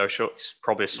time the window shuts.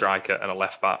 Probably a striker and a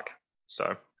left back.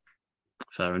 So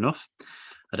fair enough.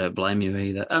 I don't blame you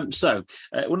either. So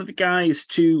one of the guys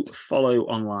to follow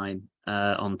online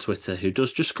on Twitter who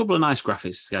does just a couple of nice graphics,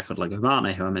 this guy called Lego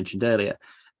Martin, who I mentioned earlier.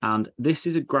 And this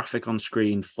is a graphic on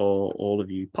screen for all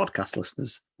of you podcast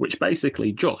listeners, which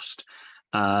basically just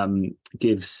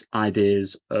gives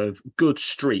ideas of good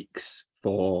streaks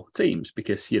for teams,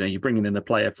 because you're bringing in a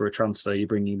player for a transfer, you're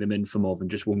bringing them in for more than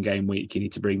just 1 game week. You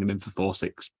need to bring them in for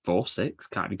 4-6,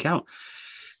 can't even count.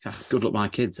 Good luck, my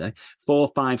kids,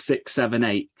 4, 5, 6, 7,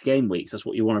 8 game weeks. That's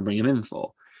what you want to bring them in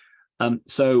for.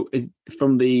 So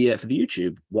from the for the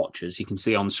YouTube watchers, you can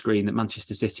see on screen that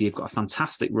Manchester City have got a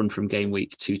fantastic run from game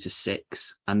week 2 to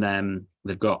 6, and then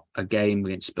they've got a game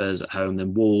against Spurs at home,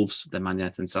 then Wolves, then Man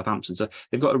United and Southampton. So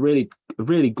they've got a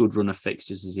really good run of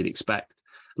fixtures, as you'd expect.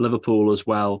 Liverpool as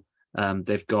well.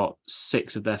 They've got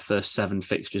 6 of their first 7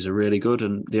 fixtures are really good,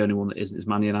 and the only one that isn't is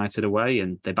Man United away,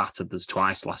 and they battered us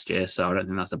twice last year, so I don't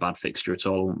think that's a bad fixture at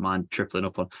all. I wouldn't mind tripling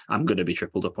up on. I'm going to be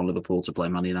tripled up on Liverpool to play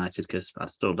Man United, because I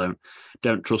still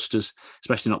don't trust us,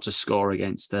 especially not to score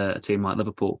against a team like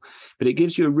Liverpool. But it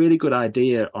gives you a really good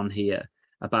idea on here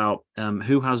about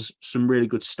who has some really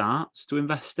good starts to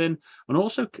invest in, and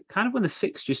also kind of when the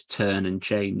fixtures turn and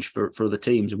change for other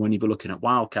teams, and when you're looking at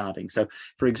wildcarding. So,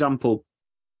 for example,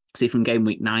 see from game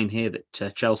week 9 here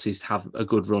that Chelsea's have a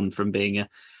good run from being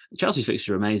Chelsea's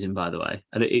fixtures are amazing, by the way.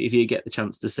 And if you get the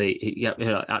chance to see,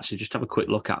 actually just have a quick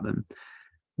look at them.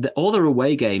 All their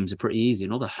away games are pretty easy,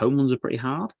 and all the home ones are pretty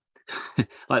hard.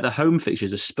 Like the home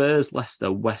fixtures are Spurs,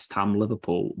 Leicester, West Ham,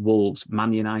 Liverpool, Wolves,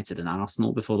 Man United, and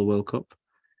Arsenal before the World Cup.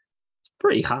 It's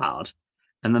pretty hard.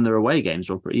 And then their away games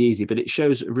are all pretty easy, but it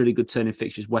shows a really good turn in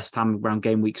fixtures. West Ham around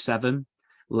game week 7,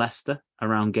 Leicester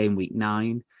around game week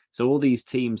 9. So all these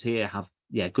teams here have,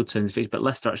 good turns fixtures, but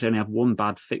Leicester actually only have 1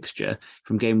 bad fixture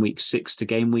from game week 6 to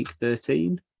game week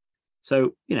 13.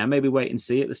 So, maybe wait and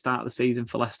see at the start of the season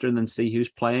for Leicester, and then see who's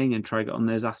playing and try to get on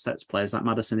those assets. Players like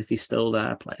Maddison, if he's still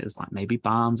there, players like maybe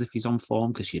Barnes, if he's on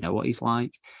form, because you know what he's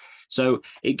like. So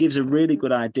it gives a really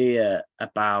good idea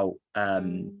about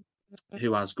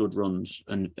who has good runs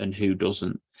and who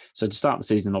doesn't. So to start the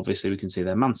season, obviously, we can see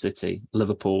there Man City,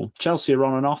 Liverpool, Chelsea are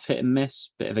on and off, hit and miss.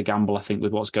 Bit of a gamble, I think,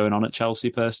 with what's going on at Chelsea,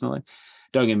 personally.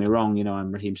 Don't get me wrong,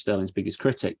 I'm Raheem Sterling's biggest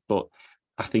critic, but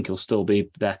I think he'll still be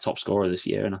their top scorer this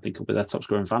year, and I think he'll be their top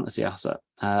scorer in fantasy asset.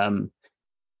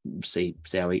 See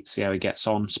how he gets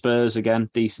on. Spurs, again,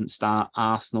 decent start.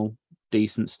 Arsenal,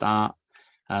 decent start.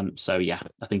 I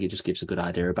think it just gives a good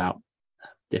idea about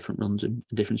different runs and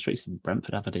different streaks.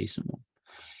 Brentford have a decent one.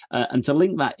 And to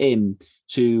link that in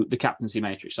to the captaincy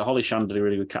matrix. So Holly Shan did a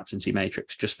really good captaincy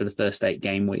matrix just for the first 8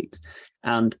 game weeks.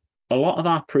 And a lot of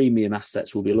our premium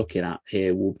assets we'll be looking at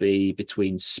here will be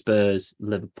between Spurs,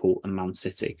 Liverpool and Man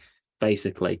City.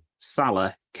 Basically,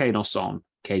 Salah, Kane or Son,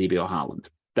 KDB or Haaland.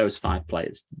 Those 5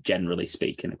 players, generally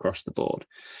speaking, across the board.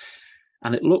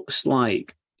 And it looks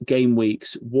like game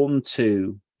weeks 1,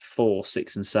 2, 4,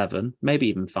 6 and 7, maybe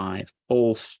even 5,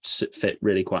 all fit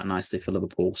really quite nicely for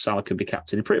Liverpool. Salah could be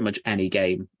captain in pretty much any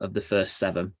game of the first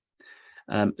 7.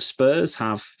 Spurs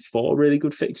have 4 really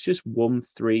good fixtures, 1,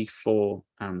 3, 4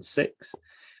 and 6.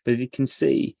 But as you can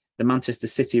see, the Manchester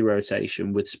City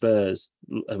rotation with Spurs,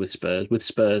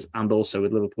 and also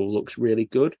with Liverpool looks really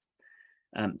good.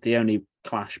 The only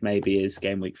clash maybe is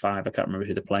game week 5. I can't remember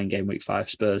who they're playing game week 5.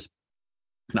 Spurs,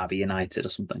 might be United or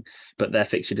something, but their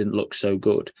fixture didn't look so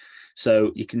good.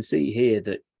 So you can see here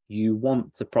that you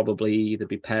want to probably either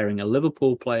be pairing a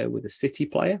Liverpool player with a City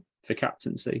player for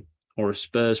captaincy, or a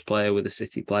Spurs player with a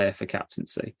City player for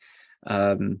captaincy.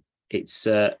 It's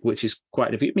which is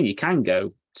quite. I mean, you can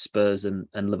go Spurs and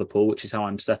Liverpool, which is how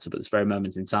I'm set up at this very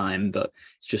moment in time. But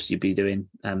it's just you'd be doing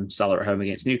Salah at home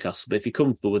against Newcastle. But if you're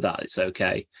comfortable with that, it's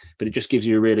okay. But it just gives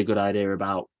you a really good idea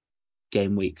about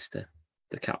game weeks to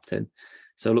captain.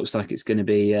 So it looks like it's going to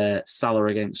be Salah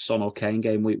against Son or Kane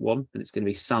game week 1, and it's going to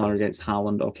be Salah against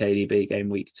Haaland or KDB game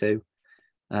week 2.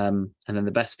 And then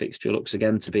the best fixture looks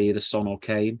again to be either Son or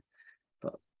Kane,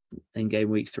 but in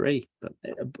game week 3. But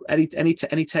any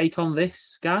take on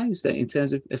this, guys, in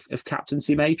terms of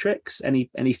captaincy matrix?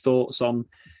 Any thoughts on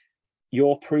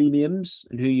your premiums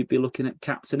and who you'd be looking at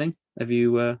captaining? Have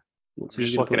you? I'm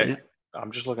just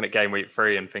looking at game week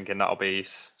 3 and thinking that'll be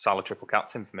Salah triple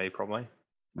captain for me, probably.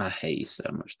 I hate you so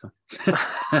much, though.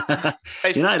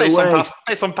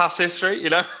 based on past history,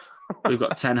 We've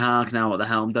got Ten Hag now at the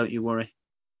helm. Don't you worry.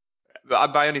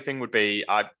 My only thing would be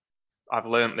I've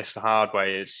learned this the hard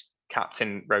way is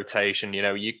captain rotation.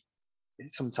 You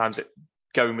sometimes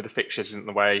going with the fixtures isn't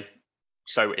the way.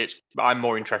 So I'm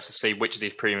more interested to see which of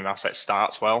these premium assets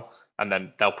starts well, and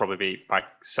then they'll probably be my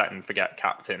set and forget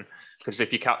captain. Because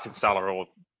if you captain Salah or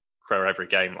for every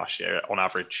game last year, on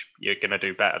average, you're going to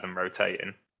do better than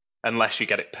rotating, unless you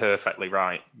get it perfectly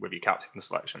right with your captain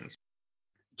selections.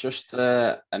 Just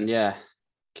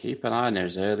keep an eye on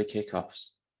those early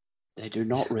kickoffs. They do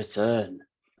not return.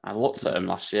 I looked at them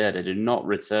last year. They do not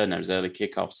return those early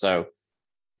kickoffs. So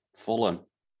Fulham,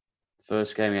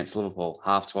 first game against Liverpool,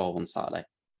 12:30 on Saturday.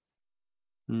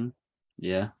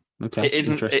 Yeah. Okay. It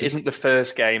isn't the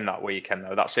first game that weekend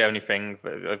though. That's the only thing.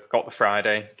 I've got the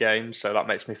Friday game, so that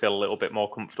makes me feel a little bit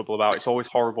more comfortable about it. It's always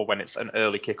horrible when it's an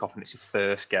early kickoff and it's the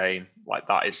first game. Like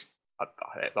that's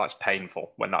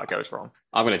painful when that goes wrong.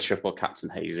 I'm going to triple captain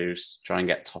Jesus, try and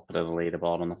get top of the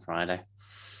leaderboard on the Friday.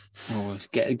 Oh,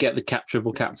 get the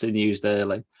triple captain used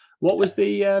early. What was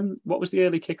the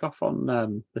early kickoff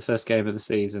on the first game of the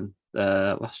season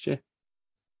last year?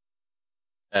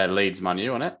 Leeds Man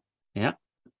U on it. Yeah.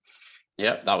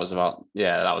 Yeah, that was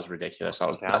ridiculous.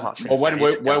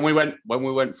 When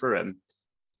we went through him,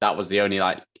 that was the only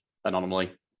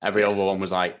anomaly. Every other one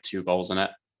was 2 goals in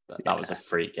it. That was a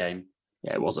freak game.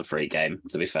 Yeah, it was a free game,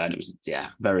 to be fair. And it was,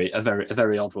 a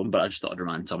very odd one, but I just thought I'd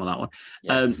remind Tom of that one.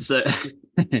 Yes. We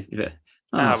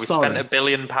spent £1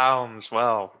 billion.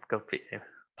 Well, good for you.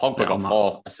 Pogba got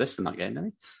 4 assists in that game,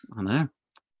 didn't he? I know.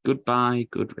 Goodbye,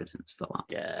 good riddance, the lad.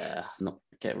 Yeah, not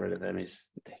get rid of him. He's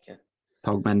ridiculous.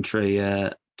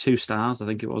 Pogmentary, 2 stars, I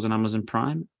think it was on Amazon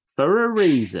Prime, for a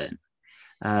reason.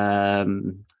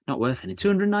 Not worth any.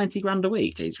 290 grand a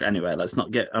week. Jeez. Anyway, I'm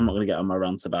not going to get on my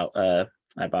rant about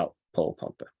Paul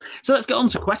Pogba. So let's get on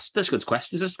to questions.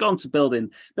 Let's go on to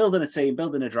building a team,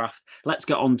 building a draft. Let's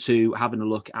get on to having a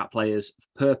look at players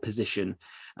per position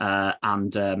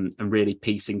and really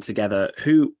piecing together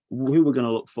who we're going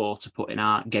to look for to put in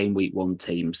our game week 1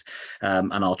 teams.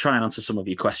 And I'll try and answer some of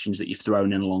your questions that you've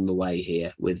thrown in along the way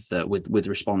here with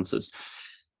responses.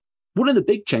 One of the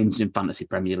big changes in Fantasy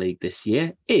Premier League this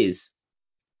year is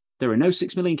there are no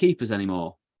 6 million keepers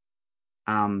anymore.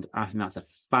 And I think that's a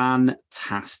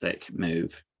fantastic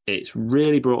move. It's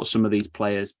really brought some of these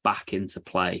players back into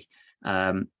play.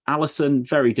 Alisson,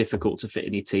 very difficult to fit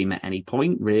in your team at any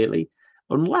point, really,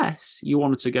 unless you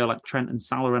wanted to go like Trent and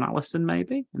Salah and Alisson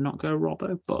maybe, and not go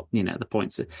Robbo. But, the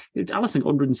points are... Alisson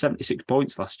 176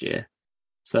 points last year.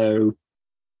 So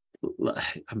I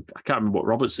can't remember what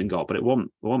Robertson got, but it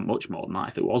wasn't much more than that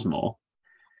if it was more.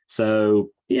 So,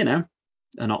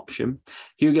 an option.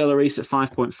 Hugo Lloris at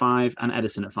 5.5 and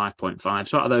Edison at 5.5.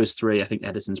 So out of those 3, I think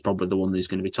Edison's probably the one who's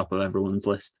going to be top of everyone's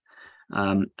list.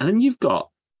 And then you've got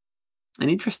an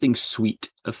interesting suite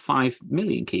of 5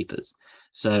 million keepers.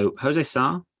 So Jose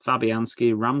Sarr,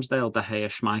 Fabianski, Ramsdale, De Gea,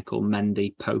 Schmeichel,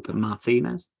 Mendy, Pope and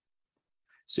Martinez.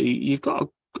 So you've got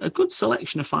a good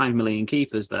selection of 5 million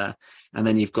keepers there. And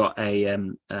then you've got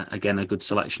again a good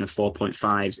selection of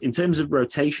 4.5s. In terms of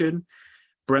rotation,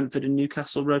 Brentford and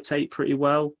Newcastle rotate pretty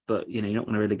well, but you're not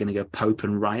really going to go Pope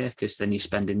and Raya because then you're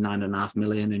spending 9.5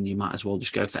 million, and you might as well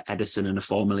just go for Edison and a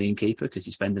 4 million keeper because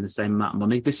you're spending the same amount of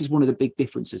money. This is one of the big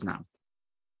differences now.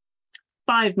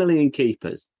 5 million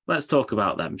keepers. Let's talk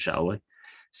about them, shall we?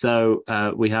 So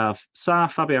we have Sarr,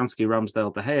 Fabianski,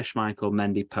 Ramsdale, De Gea, Schmeichel,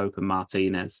 Mendy, Pope, and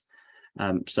Martinez.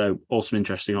 So all some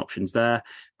interesting options there.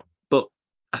 But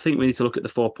I think we need to look at the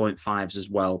 4.5s as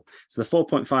well. So the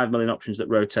 4.5 million options that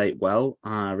rotate well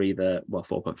are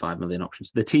 4.5 million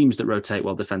options. The teams that rotate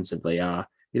well defensively are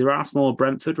either Arsenal or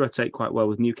Brentford, rotate quite well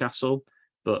with Newcastle,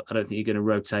 but I don't think you're going to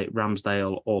rotate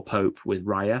Ramsdale or Pope with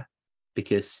Raya,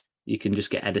 because you can just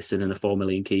get Edison and a 4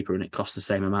 million keeper and it costs the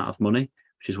same amount of money,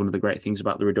 which is one of the great things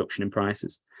about the reduction in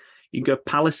prices. You can go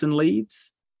Palace and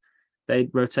Leeds. They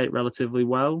rotate relatively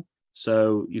well.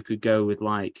 So you could go with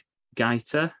like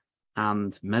Gaeta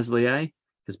and Meslier,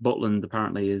 because Butland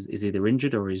apparently is either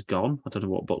injured or he's gone. I don't know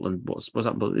what Butland, what's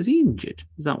that, but is he injured?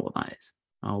 Is that what that is?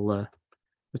 A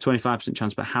 25%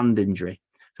 chance for hand injury.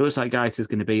 So it looks like Gaeta's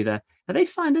going to be there. Have they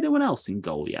signed anyone else in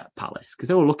goal yet, Palace? Because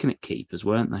they were looking at keepers,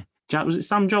 weren't they? Was it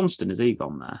Sam Johnston? Has he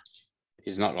gone there?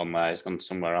 He's not gone there. He's gone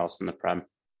somewhere else in the Prem.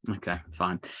 Okay,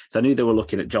 fine. So I knew they were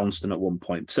looking at Johnston at one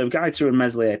point. So Gaeta and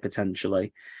Meslier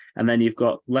potentially. And then you've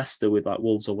got Leicester with like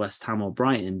Wolves or West Ham or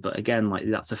Brighton. But again, like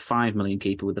that's a 5 million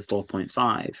keeper with a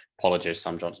 4.5. Apologies,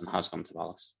 Sam Johnson has gone to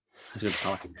Palace.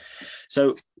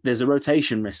 So there's a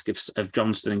rotation risk of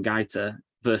Johnston and Gaeta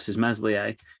versus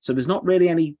Meslier. So there's not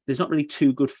really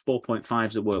two good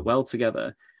 4.5s that work well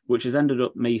together, which has ended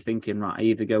up me thinking, right, I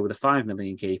either go with a 5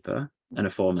 million keeper and a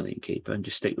 4 million keeper and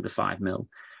just stick with the 5 mil,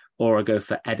 or I go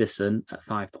for Edison at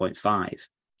 5.5.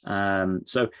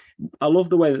 So I love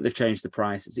the way that they've changed the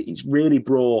prices. It's really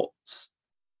brought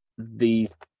the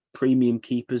premium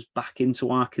keepers back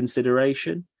into our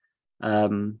consideration.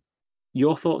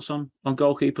 Your thoughts on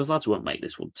goalkeepers, lads? Won't make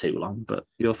this one too long, but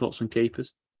your thoughts on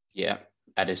keepers? Yeah,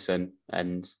 Edison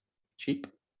and cheap.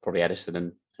 Probably Edison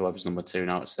and whoever's number 2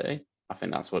 now at City. I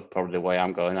think that's probably the way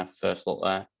I'm going at first look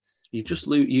there. You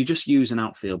just use an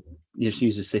outfield. You just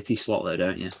use a City slot though,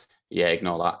 don't you? Yeah,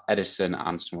 ignore that. Edison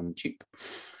and someone cheap.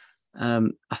 I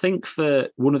think for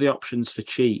one of the options for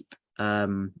cheap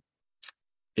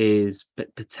is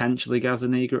potentially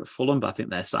Gazzaniga at Fulham, but I think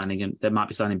they might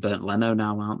be signing Bernd Leno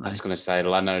now, aren't they? I was going to say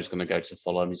Leno's going to go to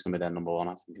Fulham. He's going to be their number 1,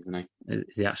 I think, isn't he?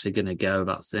 Is he actually going to go?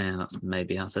 That's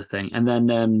a thing. And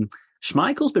then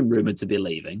Schmeichel's been rumoured to be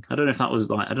leaving. I don't know if that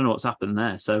was I don't know what's happened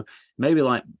there. So maybe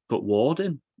put Ward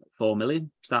in, 4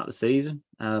 million, start the season.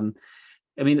 I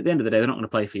mean, at the end of the day, they're not going to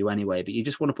play for you anyway, but you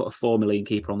just want to put a 4 million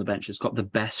keeper on the bench that's got the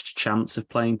best chance of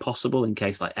playing possible in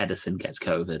case Edison gets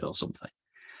COVID or something.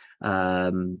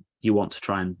 You want to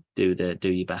try and do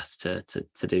your best to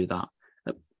do that.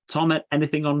 Tom,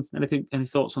 any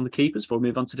thoughts on the keepers before we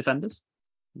move on to defenders?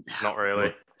 Not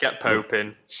really. Get Pope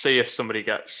in, see if somebody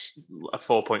gets a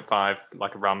 4.5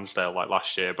 like a Ramsdale like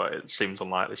last year, but it seems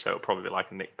unlikely, so it'll probably be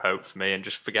like a Nick Pope for me, and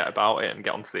just forget about it and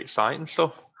get on to the exciting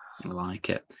stuff. I like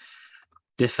it.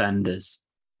 Defenders.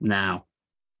 Now,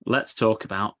 let's talk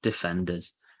about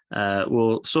defenders.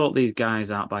 We'll sort these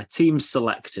guys out by teams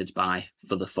selected by,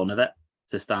 for the fun of it,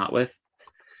 to start with.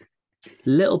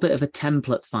 Little bit of a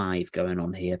template 5 going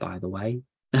on here, by the way.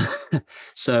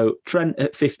 So Trent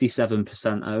at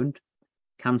 57% owned,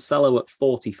 Cancelo at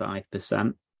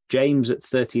 45%, James at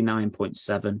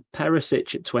 39.7,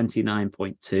 Perisic at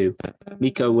 29.2,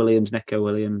 Neco Williams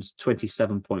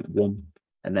 27.1,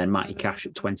 and then Matty Cash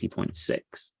at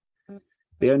 20.6.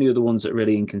 The only other ones that are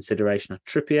really in consideration are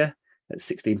Trippier at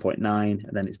 16.9, and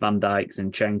then it's Van Dijk,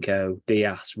 Zinchenko,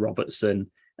 Diaz, Robertson,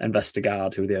 and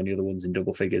Vestergaard, who are the only other ones in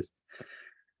double figures.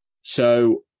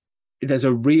 So there's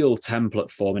a real template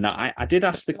for me. Now, I did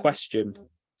ask the question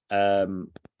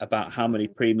about how many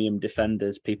premium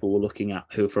defenders people were looking at,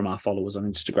 who from our followers on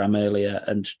Instagram earlier,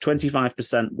 and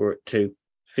 25% were at 2,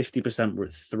 50% were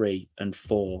at 3 and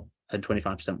 4, and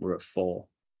 25% were at 4.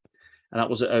 And that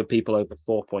was at people over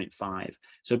 4.5.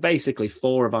 So basically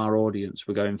 4 of our audience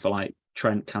were going for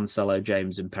Trent, Cancelo,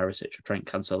 James and Perisic, or Trent,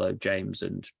 Cancelo, James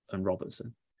and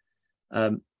Robertson.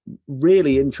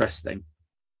 Really interesting.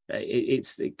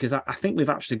 It's because I think we've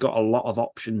actually got a lot of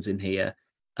options in here,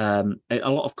 a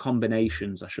lot of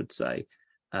combinations, I should say,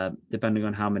 depending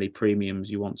on how many premiums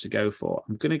you want to go for.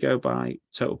 I'm going to go by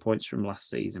total points from last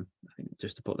season, I think,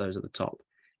 just to put those at the top.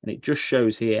 And it just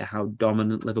shows here how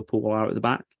dominant Liverpool are at the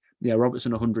back. Yeah,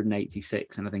 Robertson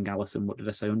 186, and I think Alisson, what did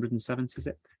I say,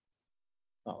 176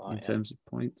 in terms of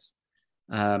points.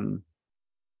 For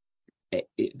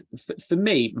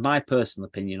me, my personal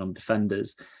opinion on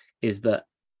defenders is that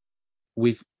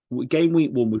game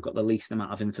week 1, we've got the least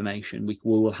amount of information. We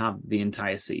will have the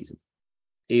entire season,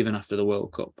 even after the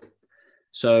World Cup.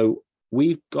 So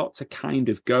we've got to kind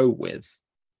of go with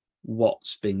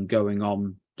what's been going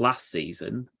on last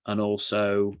season, and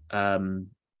also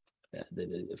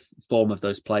the form of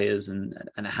those players and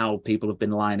how people have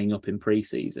been lining up in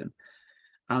pre-season.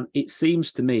 And it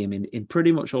seems to me, I mean, in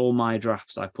pretty much all my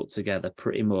drafts I put together,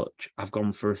 pretty much I've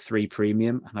gone for a 3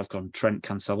 premium, and I've gone Trent,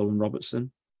 Cancelo and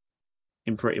Robertson.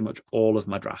 in pretty much all of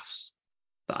my drafts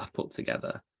that I've put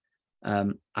together.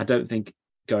 I don't think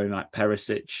going like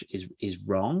Perisic is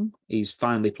wrong. He's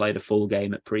finally played a full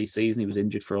game at pre-season. He was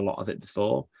injured for a lot of it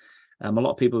before. A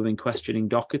lot of people have been questioning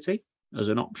Doherty as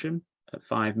an option at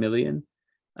 5 million.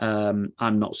 I'm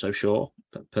not so sure,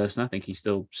 but personally, I think he's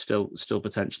still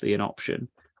potentially an option.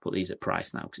 Put these at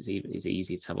price now because it's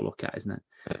easy to have a look at, isn't it?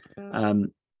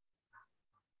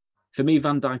 For me,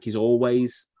 Van Dijk is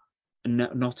always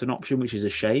not an option, which is a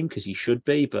shame because he should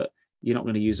be, but you're not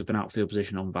going to use up an outfield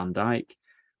position on Van Dijk.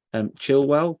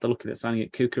 Chilwell, they're looking at signing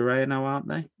at Cucurella now, aren't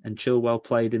they? And Chilwell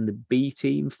played in the B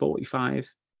team 45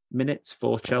 minutes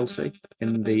for Chelsea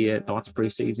in the last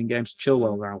pre-season games.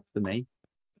 Chilwell's out for me.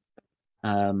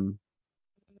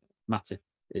 Matip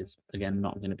is, again,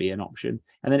 not going to be an option.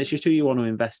 And then it's just who you want to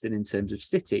invest in terms of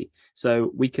City.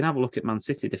 So we can have a look at Man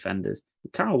City defenders.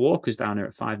 Kyle Walker's down here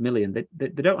at 5 million. They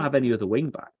don't have any other wing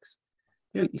backs.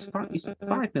 He's 5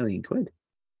 million quid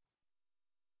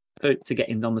to get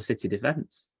in on the City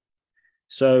defence.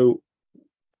 So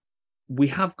we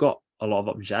have got a lot of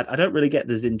options. I don't really get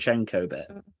the Zinchenko bit,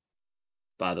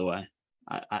 by the way.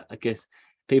 I guess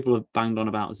people have banged on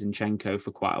about Zinchenko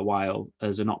for quite a while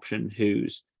as an option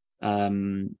who's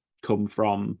come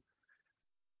from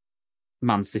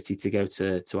Man City to go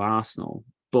to Arsenal,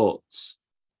 but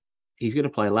he's going to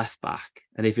play left back,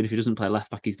 and even if he doesn't play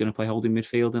left back, he's going to play holding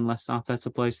midfield unless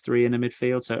Arteta plays 3 in a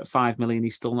midfield. So at 5 million,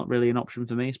 he's still not really an option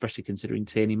for me, especially considering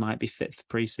Tierney might be fit for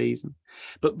pre-season.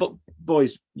 But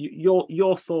boys,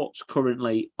 your thoughts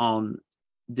currently on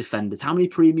defenders? How many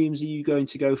premiums are you going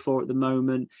to go for at the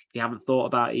moment? If you haven't thought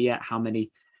about it yet, how many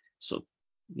sort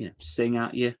of sing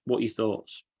at you? What are your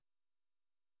thoughts?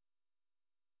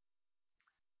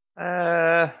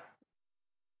 I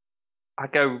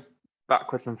go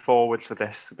backwards and forwards with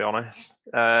this, to be honest.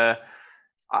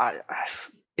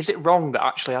 Is it wrong that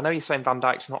actually, I know you're saying Van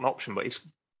Dijk's not an option, but he's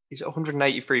at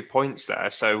 183 points there.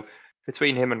 So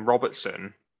between him and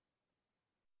Robertson,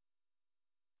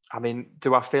 I mean,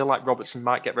 do I feel like Robertson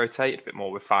might get rotated a bit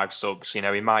more with 5 subs? He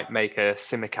might make a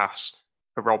Tsimikas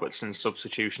for Robertson's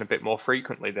substitution a bit more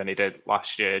frequently than he did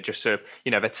last year. Just so,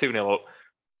 they're 2-0 up.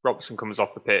 Robertson comes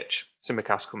off the pitch.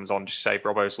 Tsimikas comes on to save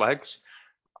Robbo's legs.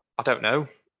 I don't know.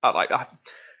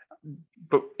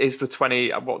 But is the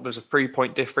 20? There's a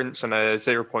 3-point difference and a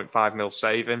 0.5 mil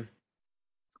saving.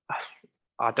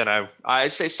 I don't know.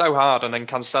 It's so hard. And then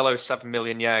Cancelo 7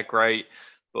 million, yeah, great,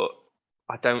 but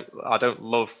I don't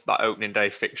love that opening day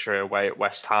fixture away at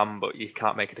West Ham. But you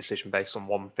can't make a decision based on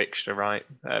one fixture, right?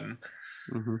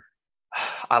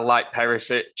 I like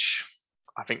Perisic.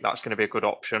 I think that's going to be a good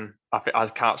option. I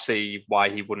can't see why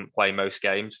he wouldn't play most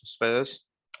games for Spurs.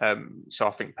 So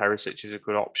I think Perisic is a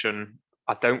good option.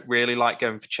 I don't really like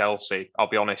going for Chelsea. I'll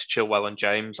be honest, Chilwell and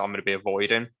James I'm going to be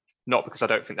avoiding. Not because I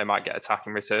don't think they might get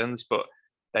attacking returns, but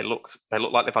they look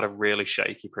like they've had a really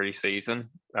shaky pre-season,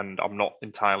 and I'm not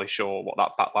entirely sure what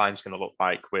that back line is going to look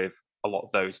like with a lot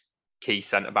of those key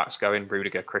centre-backs going.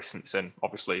 Rudiger, Christensen,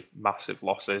 obviously massive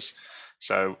losses.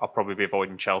 So I'll probably be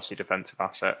avoiding Chelsea defensive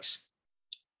assets.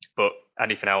 But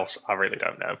anything else, I really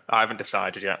don't know. I haven't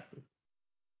decided yet.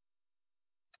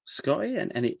 Scotty,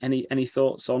 any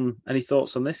thoughts on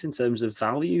this in terms of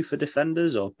value for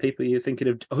defenders or people you're thinking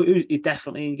of who is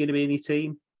definitely going to be in your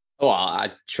team?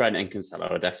 Trent and Cancelo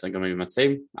are definitely going to be in my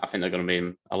team. I think they're going to be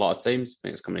in a lot of teams. I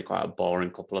think it's going to be quite a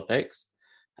boring couple of picks.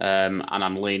 And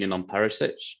I'm leaning on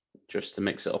Perisic just to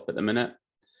mix it up at the minute.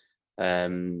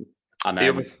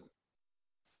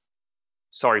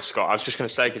 Sorry, Scott. I was just going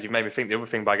to say, because you made me think, the other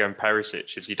thing by going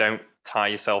Perisic is you don't tie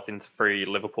yourself into 3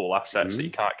 Liverpool assets that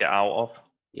you can't get out of.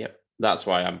 Yep, that's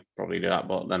why I'm probably do that.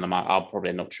 But then I'll probably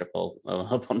end up triple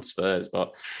up on Spurs.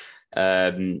 But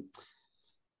I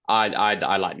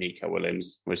like Nico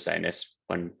Williams. We were saying this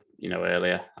when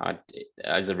earlier.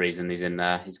 There's a reason he's in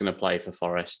there. He's going to play for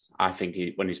Forest. I think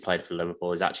when he's played for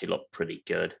Liverpool, he's actually looked pretty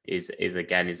good. Is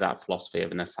that philosophy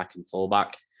of an attacking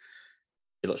fullback?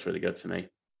 It looks really good for me.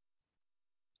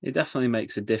 It definitely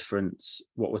makes a difference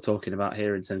what we're talking about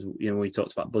here in terms of, when we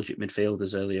talked about budget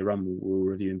midfielders earlier on, we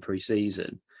were reviewing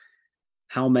pre-season.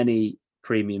 How many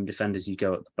premium defenders you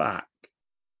go at the back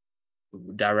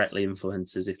directly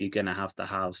influences if you're going to have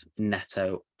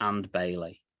Neto and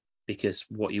Bailey, because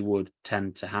what you would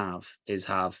tend to have is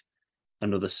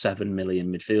another 7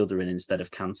 million midfielder in instead of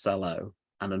Cancelo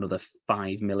and another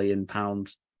 £5 million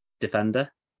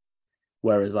defender.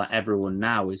 Whereas everyone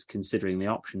now is considering the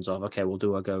options of, okay, well,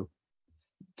 do I go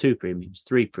 2 premiums,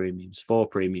 3 premiums, 4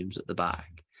 premiums at the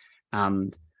back?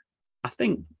 And I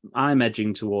think I'm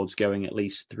edging towards going at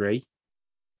least 3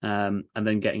 and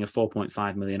then getting a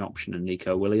 4.5 million option and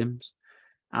Nico Williams.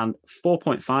 And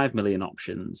 4.5 million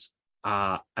options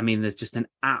are, I mean, there's just an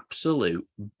absolute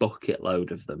bucket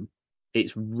load of them.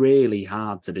 It's really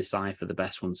hard to decipher the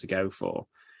best one to go for.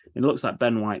 It looks like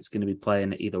Ben White's going to be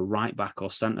playing at either right back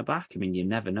or centre back. I mean, you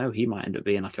never know. He might end up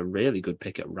being like a really good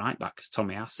pick at right back because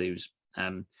Tommy Asu's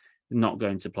not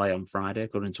going to play on Friday,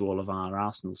 according to all of our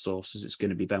Arsenal sources. It's going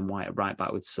to be Ben White at right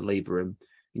back with Saliba and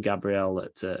Gabriel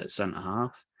at centre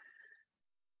half.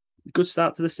 Good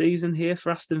start to the season here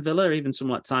for Aston Villa. Even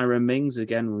someone like Tyrone Mings,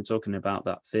 again, we were talking about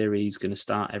that theory he's going to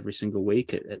start every single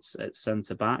week at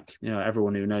centre back. You know,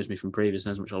 everyone who knows me from previous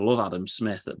knows how much I love Adam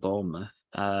Smith at Bournemouth.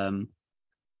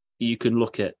 You can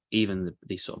look at even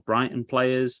the sort of Brighton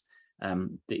players.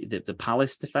 The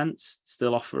Palace defence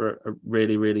still offer a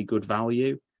really, really good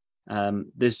value.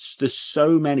 There's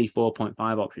so many 4.5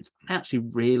 options. I actually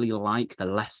really like the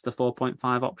Leicester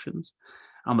 4.5 options.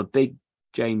 I'm a big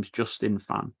James Justin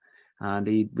fan, and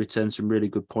he returned some really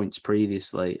good points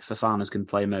previously. Fofana's going to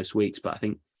play most weeks, but I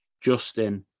think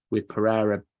Justin, with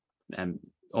Pereira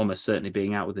almost certainly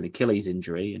being out with an Achilles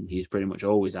injury, and he's pretty much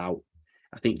always out,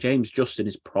 I think James Justin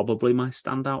is probably my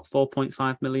standout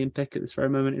 4.5 million pick at this very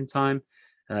moment in time,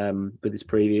 with his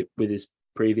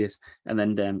previous, and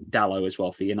then Dalot as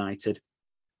well for United.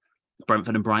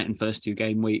 Brentford and Brighton first 2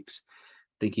 game weeks.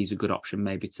 I think he's a good option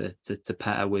maybe to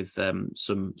pair with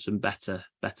some better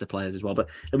players as well. But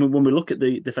when we look at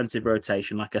the defensive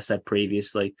rotation, like I said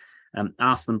previously,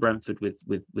 Arsenal and Brentford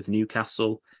with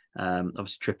Newcastle,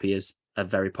 obviously Trippier's a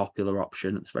very popular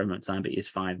option at this very moment in time, but he is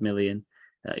 5 million.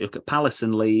 You look at Palace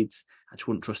and Leeds. I just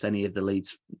wouldn't trust any of the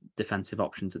Leeds defensive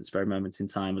options at this very moment in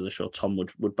time, as I'm sure Tom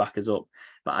would back us up.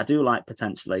 But I do like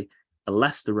potentially a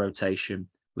Leicester rotation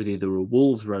with either a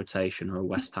Wolves rotation or a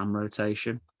West Ham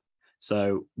rotation.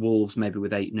 So Wolves maybe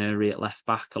with Aït-Nouri at left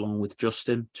back along with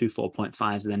Justin, 2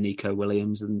 4.5s, and then Nico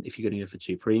Williams. And if you're going to go for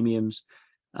 2 premiums,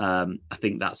 I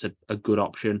think that's a good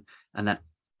option. And then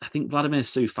I think Vladimir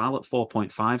Soufal at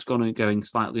 4.5 is going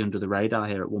slightly under the radar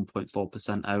here at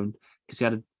 1.4% owned, because he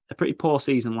had a pretty poor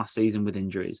season last season with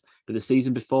injuries. But the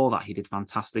season before that, he did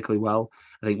fantastically well.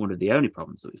 I think one of the only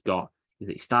problems that we've got is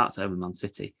that he starts over Man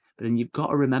City. But then you've got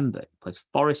to remember, he plays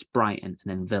Forest, Brighton, and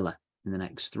then Villa in the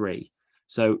next 3.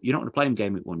 So you're not going to play him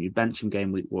game week 1. You bench him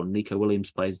game week 1. Nico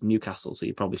Williams plays Newcastle, so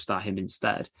you probably start him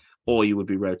instead. Or you would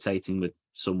be rotating with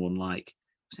someone like,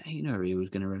 was it Aït-Nouri who was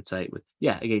going to rotate with?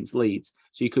 Yeah, against Leeds.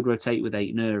 So you could rotate with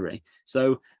Aït-Nouri.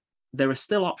 So there are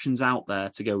still options out there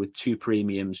to go with 2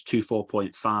 premiums, 2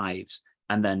 4.5s,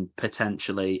 and then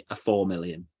potentially a 4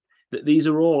 million. These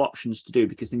are all options to do,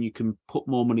 because then you can put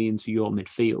more money into your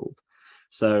midfield.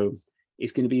 So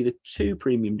it's going to be the 2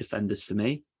 premium defenders for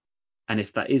me. And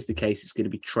if that is the case, it's going to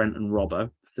be Trent and Robbo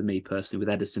for me personally,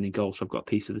 with Ederson in goal. So I've got a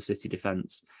piece of the City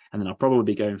defence. And then I'll probably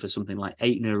be going for something like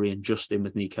Aït-Nouri and Justin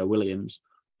with Nico Williams.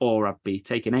 Or I'd be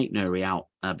taking Aït-Nouri out.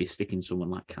 I'd be sticking someone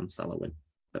like Cancelo in.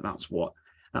 But that's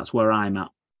where I'm at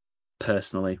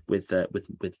personally with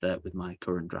my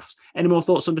current drafts. Any more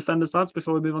thoughts on defenders, lads,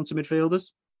 before we move on to midfielders?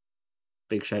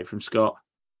 Big shake from Scott.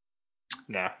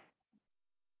 No.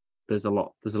 There's a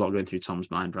lot going through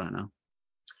Tom's mind right now.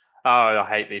 Oh, I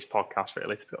hate these podcasts,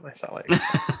 really, to be honest.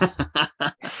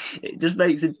 It just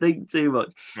makes him think too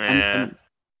much. Yeah. And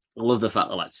I love the fact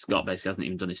that Scott basically hasn't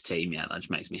even done his team yet. That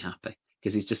just makes me happy,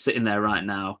 because he's just sitting there right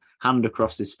now, hand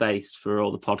across his face for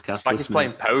all the podcasts. It's like listeners.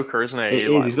 He's playing poker, isn't he?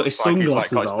 It is. He's got his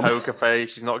sunglasses he's got on. his poker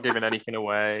face. He's not giving anything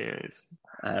away.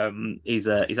 He's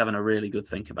having a really good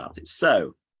think about it.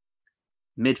 So,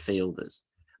 midfielders.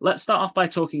 Let's start off by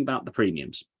talking about the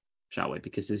premiums, shall we?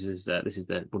 Because this is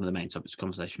one of the main topics of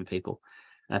conversation with people.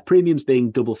 Premiums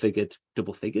being double-figured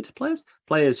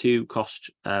players who cost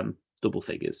double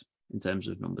figures in terms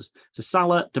of numbers. So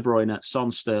Salah, De Bruyne,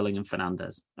 Son, Sterling, and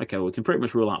Fernandes. Okay, well, we can pretty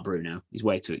much rule out Bruno. He's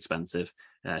way too expensive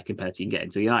compared to you can get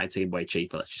into the United team way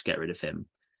cheaper. Let's just get rid of him.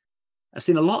 I've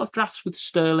seen a lot of drafts with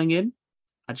Sterling in.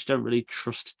 I just don't really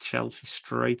trust Chelsea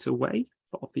straight away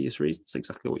for obvious reasons.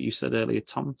 Exactly what you said earlier,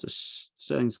 Tom. So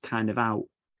Sterling's kind of out.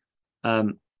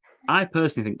 I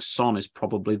personally think Son is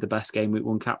probably the best game week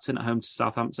 1 captain at home to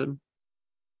Southampton.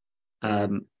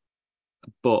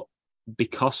 But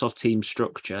because of team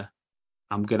structure,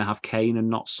 I'm going to have Kane and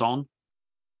not Son,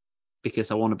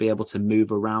 because I want to be able to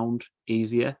move around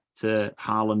easier to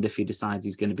Haaland if he decides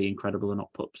he's going to be incredible and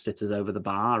not put sitters over the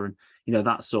bar and,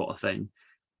 that sort of thing.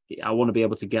 I want to be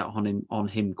able to get on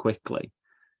him quickly.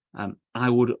 I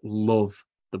would love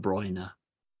De Bruyne.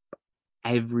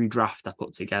 Every draft I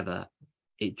put together,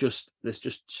 there's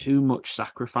just too much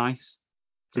sacrifice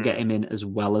to get him in as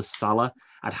well as Salah.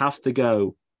 I'd have to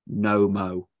go no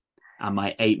Mo, and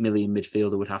my 8 million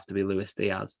midfielder would have to be Luis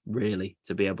Diaz, really,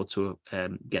 to be able to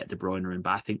get De Bruyne in.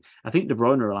 But I think De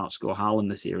Bruyne will outscore Haaland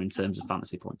this year in terms of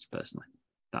fantasy points, personally.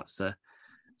 That's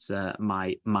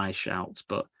my shout.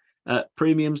 But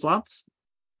premiums, lads,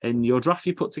 in your draft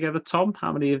you put together, Tom,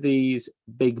 how many of these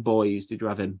big boys did you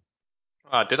have in?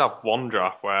 I did have one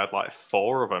draft where I had like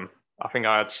 4 of them. I think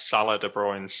I had Salah, De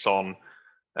Bruyne, Son,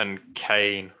 and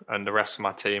Kane, and the rest of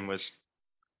my team was,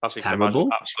 as you can imagine,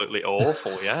 absolutely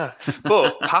awful. Yeah,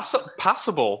 but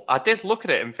passable. I did look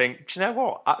at it and think, do you know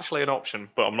what? Actually, an option,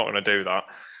 but I'm not going to do that.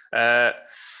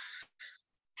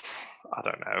 I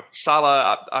don't know.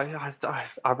 Salah,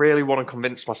 I really want to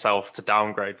convince myself to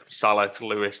downgrade from Salah to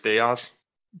Luis Diaz,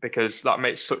 because that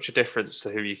makes such a difference to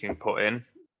who you can put in.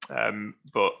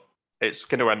 But it's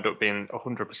going to end up being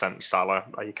 100% Salah.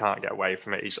 You can't get away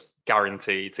from it. He's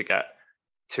guaranteed to get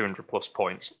 200 plus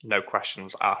points, no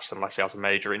questions asked, unless he has a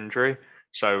major injury.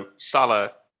 So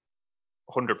Salah,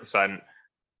 100%.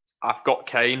 I've got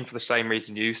Kane for the same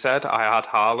reason you said. I had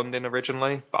Haaland in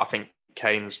originally, but I think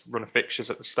Kane's run of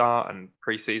fixtures at the start and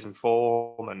pre-season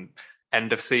form and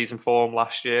end of season form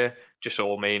last year just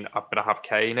all mean I'm going to have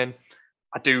Kane in.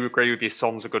 I do agree with you,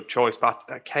 Son's a good choice, but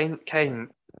Kane,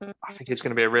 I think he's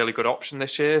going to be a really good option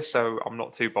this year, so I'm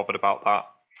not too bothered about that.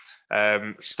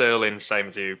 Sterling, same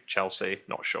as you. Chelsea,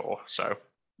 not sure. So,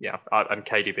 yeah, and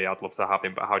KDB, I'd love to have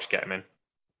him, but how'd you get him in?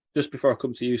 Just before I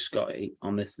come to you, Scotty,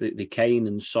 on this, the Kane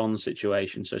and Son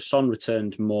situation. So Son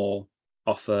returned more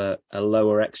off a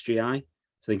lower XGI.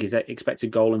 So I think his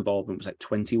expected goal involvement was like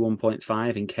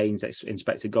 21.5, and Kane's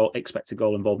expected goal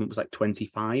involvement was like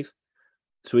 25.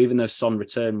 So even though Son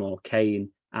returned more, Kane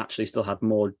actually still had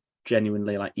more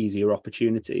genuinely like easier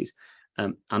opportunities.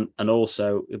 And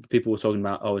also people were talking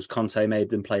about, is Conte made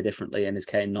them play differently, and is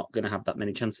Kane not going to have that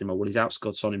many chances anymore? Well, he's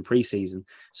outscored Son in pre-season.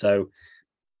 So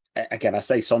again, I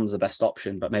say Son's the best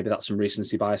option, but maybe that's some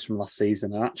recency bias from last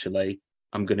season. And actually,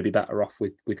 I'm going to be better off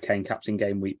with Kane captain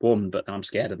game week 1, but I'm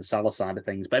scared of the Salah side of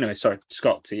things. But anyway, sorry,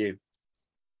 Scott, to you.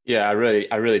 Yeah, I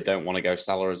really don't want to go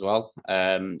Salah as well.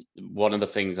 One of the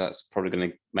things that's probably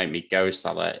going to make me go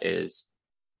Salah is,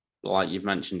 like you've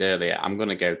mentioned earlier, I'm going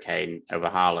to go Kane over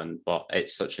Haaland, but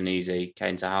it's such an easy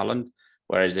Kane to Haaland.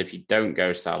 Whereas if you don't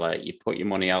go Salah, you put your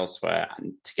money elsewhere,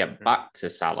 and to get back to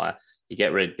Salah, you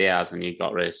get rid of Diaz and you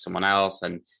got rid of someone else,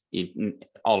 and you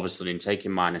all of a sudden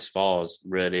taking -4s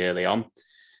really early on.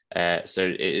 So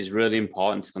it is really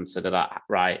important to consider that,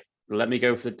 right, let me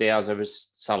go for the Diaz over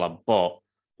Salah, but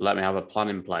let me have a plan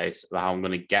in place of how I'm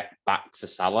going to get back to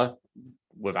Salah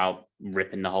without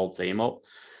ripping the whole team up.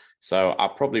 So I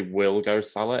probably will go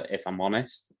Salah if I'm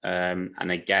honest. And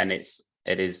again, it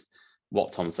is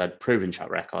what Tom said, proven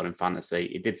track record in fantasy.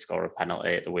 He did score a penalty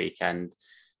at the weekend.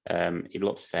 He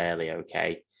looked fairly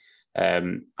okay. I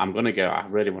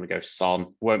really want to go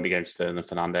Son. Won't be going Sterling and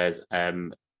Fernandez.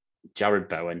 Jared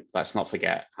Bowen, let's not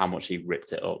forget how much he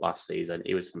ripped it up last season.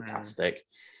 He was fantastic.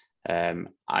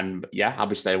 And yeah, I'll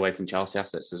be staying away from Chelsea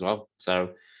assets as well.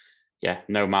 So yeah,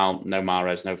 no Mount, no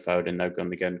Mahrez, no Foden, no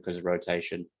Gundogan because of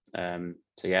rotation.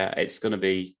 So yeah, it's going to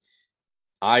be,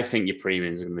 I think your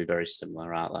premiums are going to be very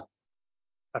similar, aren't they?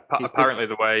 Apparently,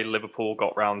 the way Liverpool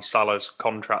got round Salah's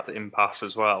contract impasse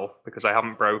as well, because they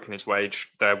haven't broken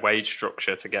their wage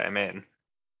structure to get him in,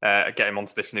 get him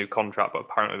onto this new contract. But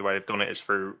apparently, the way they've done it is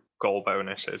through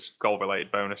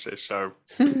goal-related bonuses. So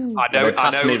I know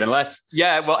even less.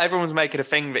 Yeah, well, everyone's making a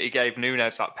thing that he gave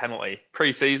Nunes that penalty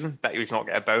pre-season. Bet he's not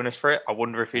getting a bonus for it. I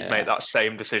wonder if he'd make that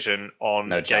same decision on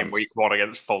game week 1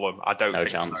 against Fulham. I don't think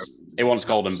chance. So. He wants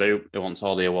Golden Boot. He wants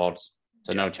all the awards.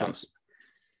 So no chance.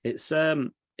 It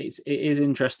is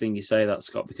interesting you say that,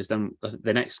 Scott, because then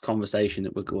the next conversation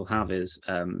that we'll have is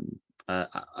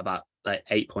about like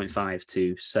 8.5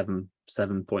 to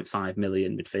 7.5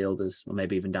 million midfielders, or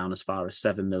maybe even down as far as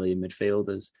 7 million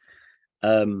midfielders.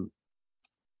 The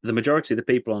majority of the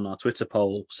people on our Twitter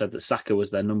poll said that Saka was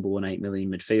their number 1 8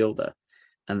 million midfielder,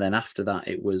 and then after that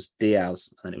it was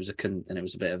Diaz, and it was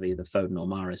a bit of either Foden or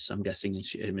Mahrez. So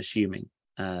I'm assuming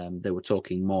they were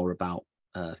talking more about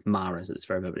Mahrez at this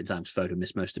very moment in time. Foden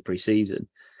missed most of pre-season.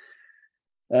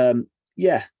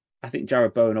 I think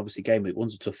Jared Bowen, obviously game week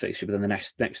 1's a tough fixture, but then the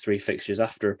next 3 fixtures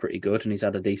after are pretty good, and he's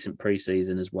had a decent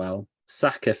pre-season as well.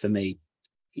 Saka, for me,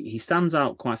 he stands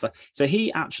out quite far. So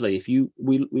he actually, if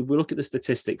we look at the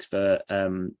statistics for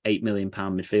 £8 million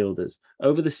midfielders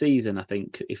over the season, I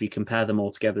think if you compare them all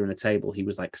together in a table, he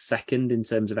was like second in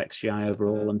terms of XGI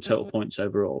overall and total points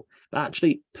overall. But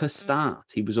actually, per start,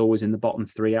 he was always in the bottom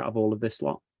 3 out of all of this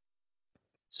lot.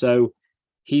 So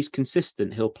he's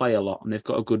consistent. He'll play a lot, and they've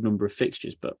got a good number of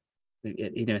fixtures. But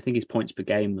I think his points per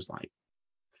game was like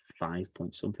 5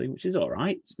 point something, which is all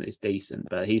right. It's decent,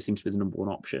 but he seems to be the number 1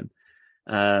 option.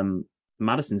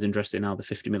 Maddison's interested now. The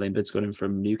 50 million bid's got him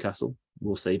from Newcastle.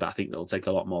 We'll see, but I think it'll take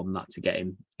a lot more than that to get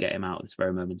him out at this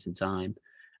very moment in time.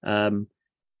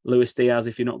 Luis Diaz,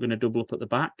 if you're not going to double up at the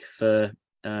back for,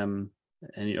 and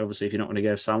obviously if you're not going to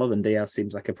go Salah, then Diaz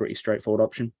seems like a pretty straightforward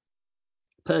option.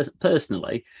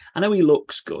 Personally, I know he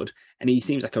looks good and he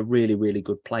seems like a really, really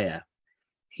good player.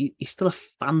 He's still a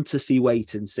fantasy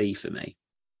wait and see for me,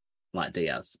 like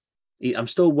Diaz. I'm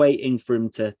still waiting for him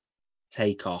to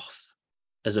take off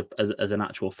as an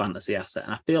actual fantasy asset.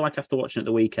 And I feel like after watching it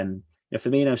the weekend,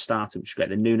 Firmino started, which is great.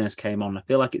 Then Nunes came on. I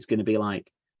feel like it's going to be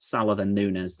like Salah, then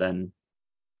Nunes, then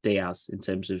Diaz in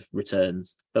terms of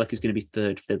returns. I feel like it's going to be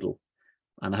third fiddle.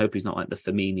 And I hope he's not like the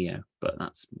Firmino, but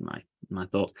that's my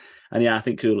thought. And yeah, I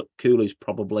think Kulu's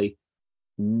probably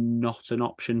not an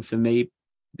option for me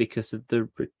because of the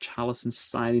Richarlison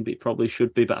signing, but it probably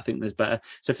should be, but I think there's better.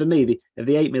 So for me,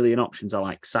 the 8 million options, I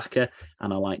like Saka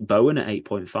and I like Bowen at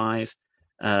 8.5.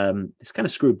 It's kind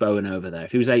of screwed Bowen over there.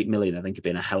 If he was 8 million, I think it'd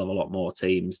be in a hell of a lot more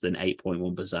teams than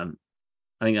 8.1%.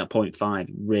 I think that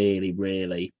 0.5 really,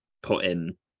 really put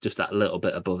him just that little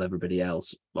bit above everybody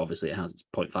else. Obviously, it has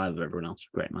 0.5 of everyone else.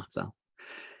 Great maths out.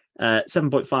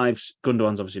 7.5,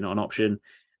 Gundogan's obviously not an option.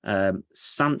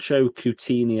 Sancho,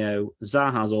 Coutinho,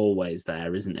 Zaha's always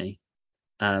there, isn't he?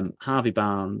 Harvey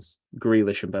Barnes,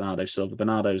 Grealish, and Bernardo Silva.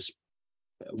 Bernardo's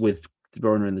with De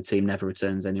Bruyne in the team never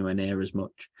returns anywhere near as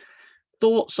much.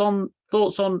 Thoughts on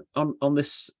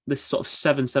this sort of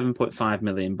 7.5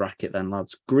 million bracket then,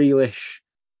 lads. Grealish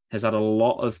has had a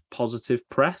lot of positive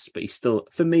press, but he's still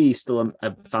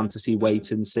a fantasy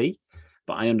wait and see.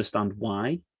 But I understand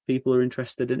why people are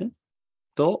interested in it.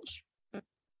 Thoughts?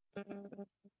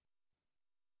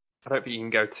 I don't think you can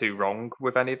go too wrong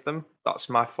with any of them. That's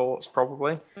my thoughts,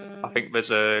 probably. I think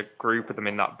there's a group of them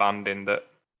in that banding that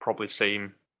probably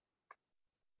seem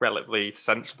relatively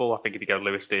sensible. I think if you go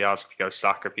Luis Diaz, if you go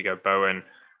Saka, if you go Bowen,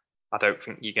 I don't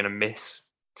think you're going to miss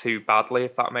too badly,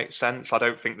 if that makes sense. I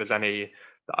don't think there's any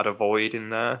that I'd avoid in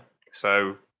there.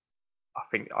 So I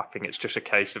think it's just a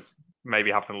case of maybe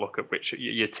having a look at which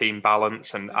your team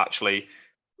balance and actually,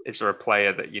 is there a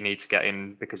player that you need to get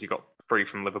in because you got free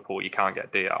from Liverpool, you can't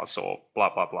get Diaz or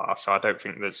blah, blah, blah. So I don't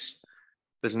think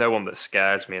there's no one that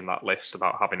scares me in that list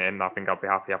about having in. I think I'd be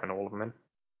happy having all of them in.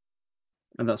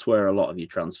 And that's where a lot of your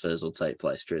transfers will take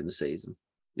place during the season.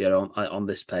 On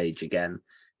this page, again,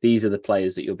 these are the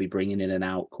players that you'll be bringing in and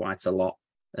out quite a lot.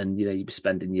 And, you'll be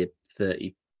spending your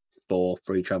 34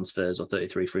 free transfers or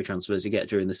 33 free transfers you get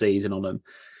during the season on them.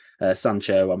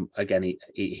 Sancho, again,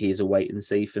 he is a wait and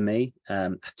see for me.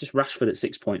 Just Rashford at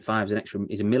 6.5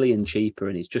 he's $1 million cheaper,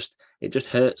 and it just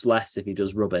hurts less if he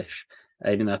does rubbish.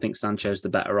 Even though I think Sancho's the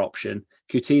better option.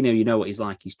 Coutinho, you know what he's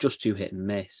like. He's just too hit and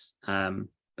miss.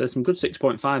 There's some good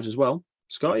 6.5s as well.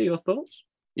 Scotty, your thoughts?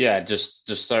 Yeah, just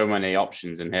so many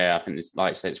options in here. I think it's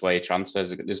like I said, it's where your transfers.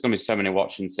 There's going to be so many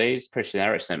watch and sees. Christian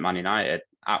Eriksen at Man United,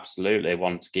 absolutely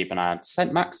one to keep an eye on.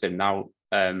 St. Maxim now,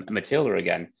 Matilda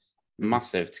again,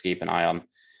 massive to keep an eye on.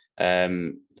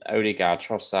 Odegaard,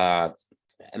 Trossard,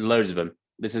 loads of them.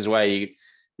 This is where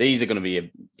these are going to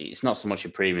be. It's not so much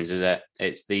your premiums, is it?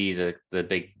 These are the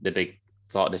big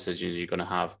sort of decisions you're going to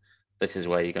have. This is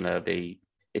where you're going to be.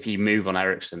 If you move on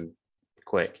Eriksen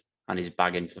quick and he's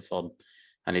bagging for fun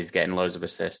and he's getting loads of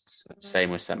assists, same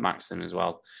with St. Maxim as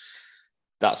well.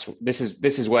 This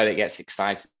is where it gets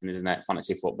exciting, isn't it?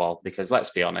 Fantasy football, because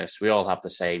let's be honest, we all have the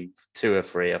same 2 or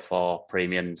 3 or 4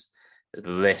 premiums.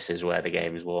 This is where the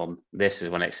game is won. This is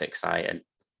when it's exciting.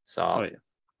 So,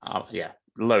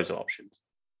 loads of options.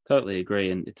 Totally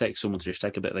agree. And it takes someone to just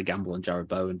take a bit of a gamble on Jared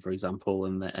Bowen, for example,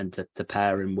 and to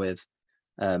pair him with,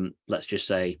 let's just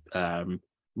say,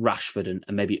 Rashford and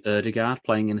maybe Odegaard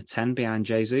playing in a 10 behind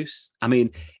Jesus. I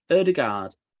mean,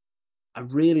 Odegaard, I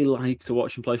really like to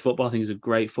watch him play football. I think he's a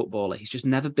great footballer. He's just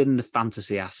never been the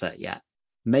fantasy asset yet.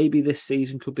 Maybe this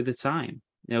season could be the time,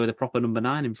 with a proper number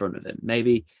 9 in front of him.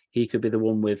 Maybe he could be the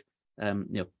one with,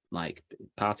 like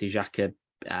Partey, Xhaka,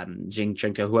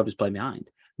 Zinchenko, whoever's playing behind.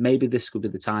 Maybe this could be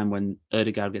the time when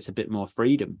Odegaard gets a bit more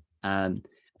freedom.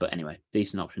 But anyway,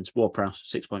 decent options. Ward-Prowse,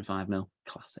 6.5 mil,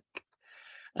 classic.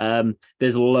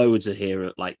 There's loads of here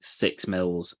at like 6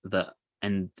 mils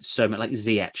and so many, like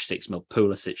Ziyech 6 mil,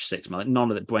 Pulisic 6 mil, like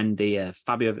none of it. Buendia,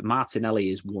 Fabio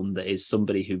Martinelli is one that is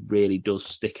somebody who really does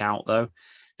stick out though,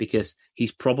 because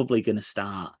he's probably going to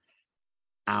start.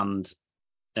 And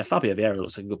Fabio Vieira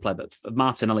looks like a good player, but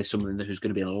Martinelli is someone who's going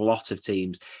to be in a lot of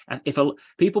teams. And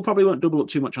people probably won't double up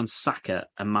too much on Saka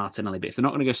and Martinelli, but if they're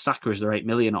not going to go Saka as their 8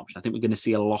 million option, I think we're going to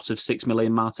see a lot of 6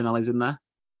 million Martinellis in there.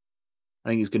 I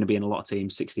think he's going to be in a lot of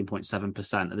teams,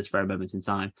 16.7% at this very moment in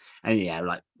time. And yeah,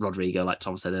 like Rodrigo, like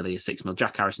Tom said earlier, 6 mil.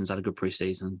 Jack Harrison's had a good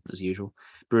preseason as usual.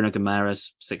 Bruno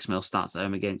Guimaraes, 6 mil, starts at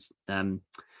home against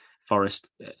Forest,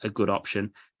 a good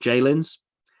option. Jalen's,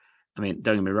 I mean,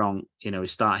 don't get me wrong, we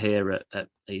start here at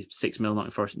a 6 million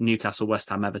Nottingham Forest, Newcastle, West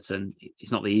Ham, Everton.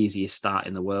 It's not the easiest start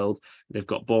in the world. They've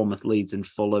got Bournemouth, Leeds and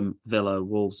Fulham, Villa,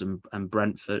 Wolves and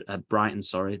Brentford, Brighton,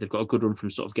 sorry. They've got a good run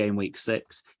from sort of game week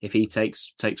 6. If he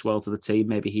takes well to the team,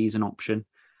 maybe he's an option.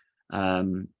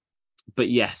 But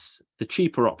yes, the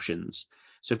cheaper options.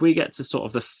 So if we get to sort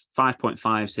of the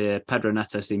 5.5s here, Pedro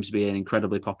Neto seems to be an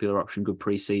incredibly popular option, good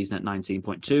pre-season at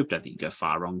 19.2. Don't think you go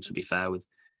far wrong, to be fair,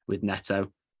 with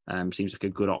Neto. Seems like a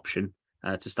good option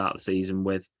to start the season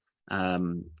with.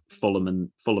 Fulham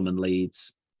and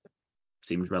Leeds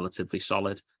seems relatively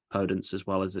solid. Podence as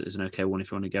well is an okay one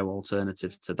if you want to go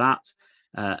alternative to that.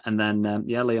 And then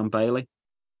Leon Bailey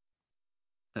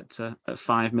at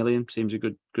 5 million seems a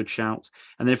good shout.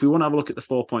 And then if we want to have a look at the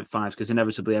 4.5s, because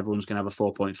inevitably everyone's going to have a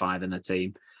 4.5 in their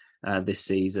team this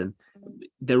season,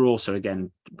 they're also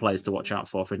again players to watch out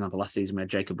for. For example, last season we had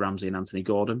Jacob Ramsey and Anthony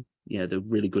Gordon. They're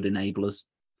really good enablers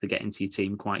to get into your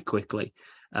team quite quickly.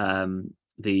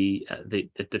 The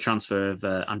transfer of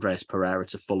Andreas Pereira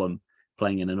to Fulham,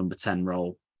 playing in a number 10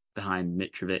 role behind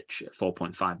Mitrovic at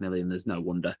 4.5 million. There's no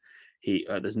wonder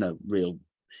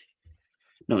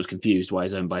no one's confused why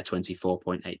he's owned by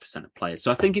 24.8% of players.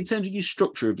 So I think in terms of your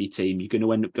structure of your team, you're going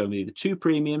to end up going with either 2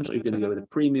 premiums, or you're going to go with a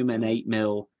premium and 8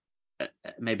 mil,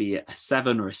 maybe a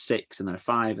 7 or a 6, and then a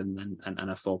 5, and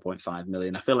a 4.5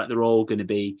 million. I feel like they're all going to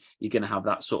be, you're going to have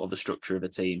that sort of a structure of a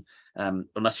team,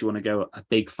 unless you want to go a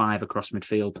big 5 across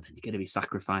midfield, but then you're going to be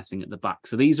sacrificing at the back.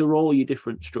 So these are all your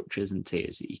different structures and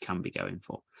tiers that you can be going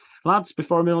for. Lads,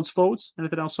 before I move on to forwards,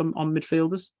 anything else on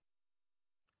midfielders?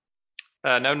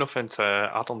 No, nothing to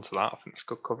add on to that. I think it's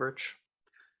good coverage.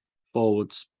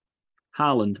 Forwards.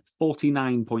 Haaland,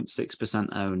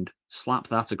 49.6% owned. Slap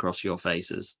that across your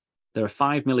faces. There are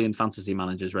 5 million fantasy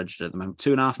managers registered at the moment.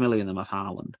 2.5 million of them have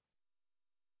Haaland.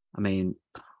 I mean,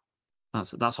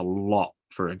 that's a lot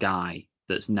for a guy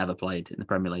that's never played in the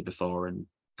Premier League before, and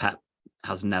Pep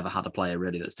has never had a player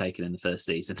really that's taken in the first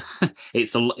season.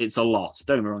 It's a lot.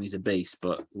 Don't get me wrong, he's a beast,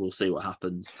 but we'll see what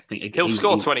happens. I think he'll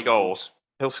score 20 goals.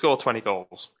 He'll score 20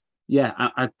 goals. Yeah,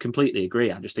 I completely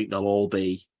agree. I just think they'll all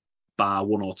be, bar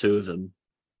 1 or 2 of them,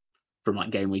 from like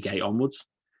game week 8 onwards.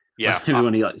 Yeah. Maybe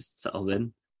when he settles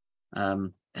in. Their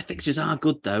fixtures are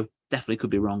good though. Definitely could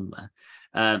be wrong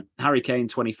there. Harry Kane,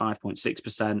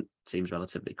 25.6%. Seems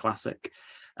relatively classic.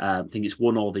 I think it's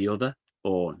one or the other,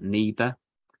 or neither.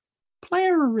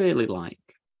 Player I really like,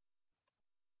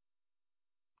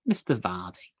 Mr.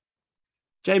 Vardy.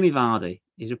 Jamie Vardy.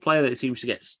 He's a player that seems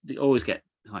to always get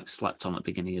like slept on at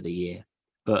the beginning of the year.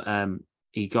 But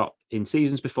he got, in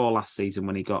seasons before last season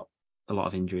when he got a lot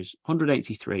of injuries,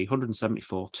 183,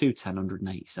 174, 210,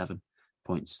 187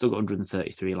 points. Still got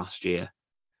 133 last year.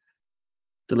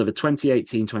 Delivered 20,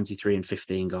 18, 23 and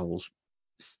 15 goals.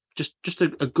 Just a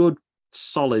good,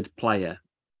 solid player.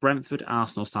 Brentford,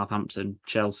 Arsenal, Southampton,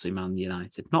 Chelsea, Man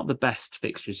United. Not the best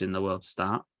fixtures in the world to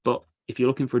start, but if you're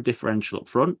looking for a differential up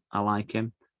front, I like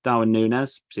him. Darwin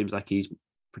Núñez seems like he's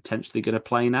potentially going to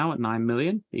play now at 9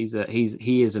 million. He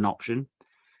is an option.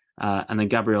 And then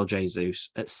Gabriel Jesus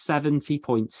at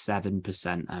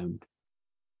 70.7% owned.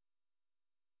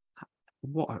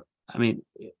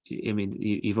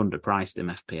 You've underpriced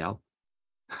him, FPL.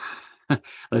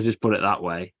 Let's just put it that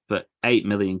way. But 8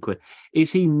 million quid.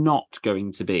 Is he not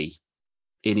going to be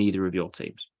in either of your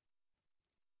teams?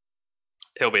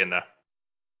 He'll be in there.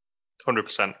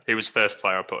 100%. He was the first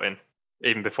player I put in,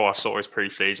 even before I saw his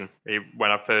pre-season.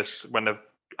 When the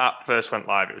app first went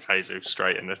live, it was Jesus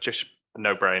straight in. It's just a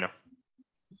no-brainer.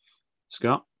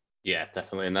 Scott? Yeah,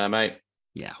 definitely in there, mate.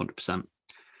 Yeah, 100%.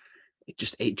 It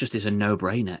just is a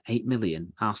no-brainer. 8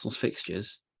 million Arsenal's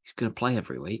fixtures. He's going to play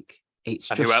every week.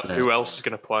 Who else is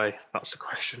going to play? That's the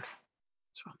question.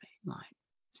 That's what I mean.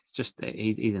 It's just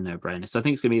he's a no-brainer. So I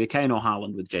think it's going to be the Kane or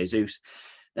Haaland with Jesus.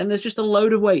 Then there's just a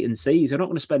load of wait and sees. I'm not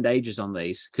going to spend ages on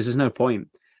these because there's no point.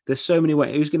 There's so many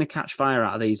ways. Who's going to catch fire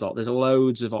out of these lot? There's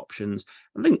loads of options.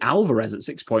 I think Alvarez at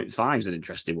 6.5 is an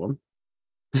interesting one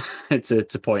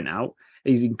to point out.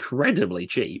 He's incredibly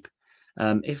cheap.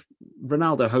 If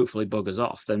Ronaldo hopefully buggers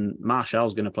off, then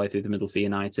Martial's going to play through the middle for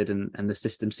United, and the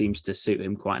system seems to suit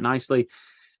him quite nicely.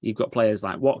 You've got players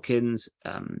like Watkins,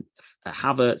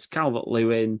 Havertz,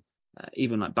 Calvert-Lewin,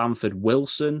 even like Bamford,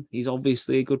 Wilson. He's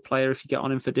obviously a good player if you get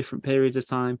on him for different periods of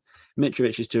time.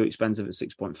 Mitrovic is too expensive at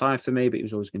 6.5 for me, but he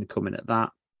was always going to come in at that.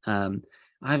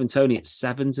 Ivan Toney at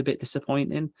 7's a bit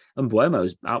disappointing. And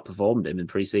Mbeumo's outperformed him in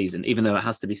pre-season, even though it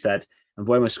has to be said,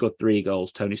 Mbeumo scored 3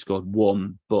 goals, Toney scored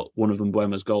 1, but one of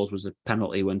Mbeumo's goals was a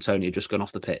penalty when Toney had just gone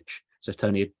off the pitch. So if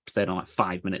Toney had stayed on like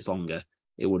 5 minutes longer,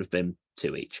 it would have been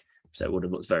 2 each. So it would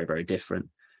have looked very, very different.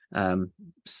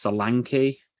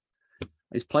 Solanke,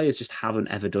 His players just haven't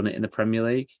ever done it in the Premier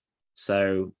League.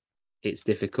 So it's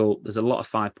difficult. There's a lot of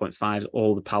 5.5s,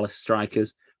 all the Palace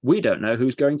strikers. We don't know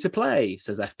who's going to play,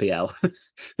 says FPL.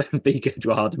 Then Bika,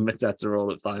 Eduardo and Mateta are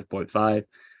all at 5.5.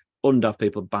 Undav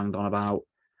people banged on about.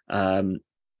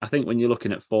 I think when you're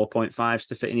looking at 4.5s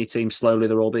to fit in your team, slowly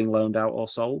they're all being loaned out or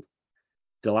sold.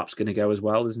 Delap's going to go as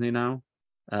well, isn't he now?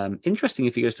 Interesting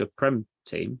if he goes to a Prem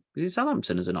team. Is it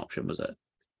Southampton as an option, was it?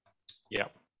 Yeah.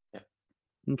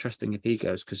 Interesting if he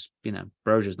goes because,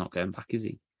 Broja's not going back, is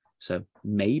he? So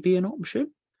maybe an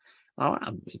option.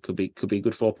 It could be a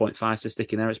good 4.5 to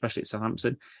stick in there, especially at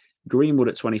Southampton. Greenwood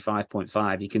at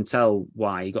 25.5. You can tell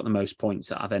why he got the most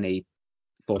points out of any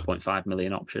 4.5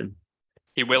 million option.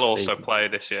 He will also play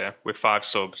this year with 5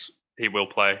 subs. He will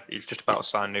play. He's just about to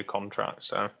sign a new contract,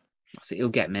 so he'll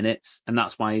get minutes, and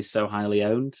that's why he's so highly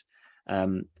owned.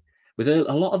 With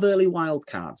a lot of early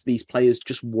wildcards, these players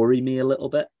just worry me a little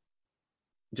bit,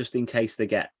 just in case they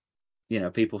get,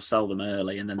 people sell them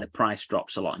early and then the price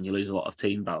drops a lot and you lose a lot of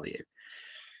team value.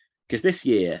 Because this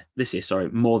year,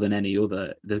 more than any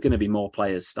other, there's going to be more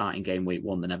players starting game week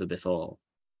 1 than ever before.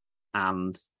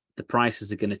 And the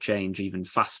prices are going to change even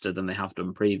faster than they have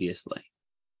done previously.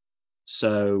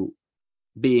 So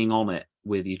being on it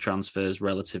with your transfers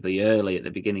relatively early at the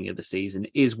beginning of the season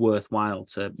is worthwhile.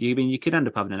 You could end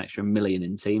up having an extra $1 million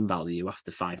in team value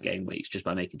after 5 game weeks just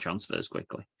by making transfers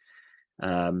quickly.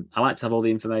 I like to have all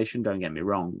the information, don't get me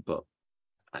wrong, but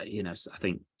I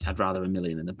think I'd rather $1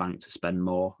 million in the bank to spend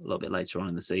more a little bit later on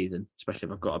in the season, especially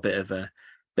if I've got a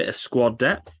bit of squad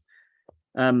depth.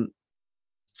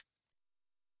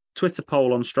 Twitter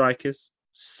poll on strikers: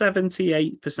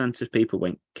 78% of people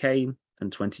went Kane,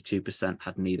 and 22%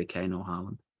 had neither Kane or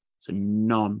Haaland. So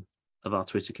none of our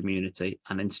Twitter community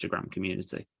and Instagram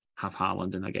community have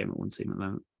Haaland in their game at 1 team at the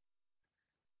moment.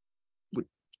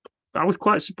 I was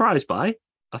quite surprised by.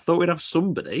 I thought we'd have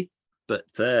somebody, but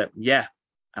an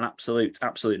absolute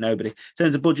nobody. In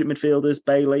terms of budget midfielders,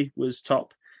 Bailey was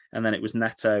top, and then it was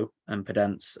Neto and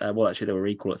Podence. Actually, they were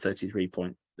equal at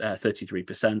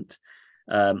 33%.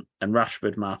 And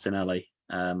Rashford, Martinelli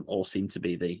all seem to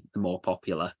be the more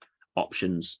popular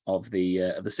options of the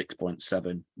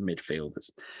 6.7 midfielders.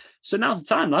 So now's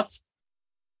the time, lads.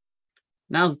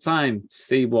 Now's the time to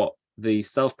see what the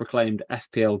self-proclaimed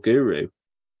FPL guru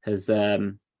has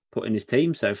put in his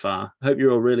team so far. I hope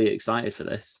you're all really excited for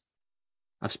this.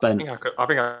 I think I could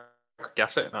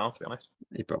guess it now, to be honest.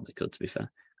 You probably could, to be fair.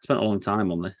 I spent a long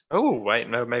time on this. Oh, wait,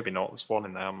 no, maybe not. There's one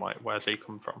in there. I'm like, where's he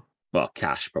come from? Well,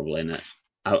 cash, probably, isn't it?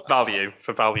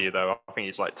 For value, though, I think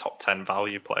he's like top 10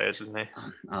 value players, isn't he?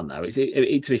 I know.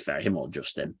 To be fair, him or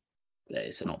Justin,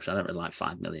 it's an option. I don't really like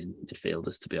 5 million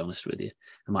midfielders, to be honest with you.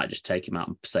 I might just take him out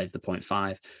and save the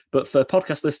 0.5. But for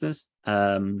podcast listeners,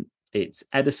 it's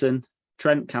Edison,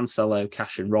 Trent, Cancelo,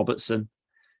 Cash and Robertson,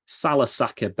 Salah,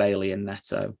 Saka, Bailey and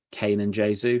Neto, Kane and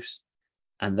Jesus.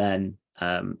 And then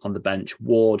on the bench,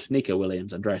 Ward, Nico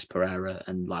Williams, Andreas Pereira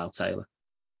and Lyle Taylor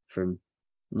from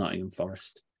Nottingham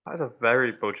Forest. That's a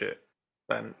very budget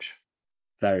bench.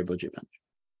 Very budget bench.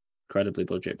 Incredibly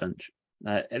budget bench.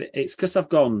 It's because I've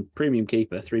gone premium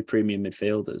keeper, 3 premium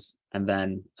midfielders, and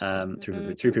then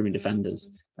 3 premium defenders,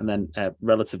 and then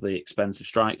relatively expensive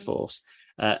strike force.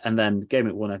 And then game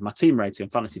at 1 of my team rating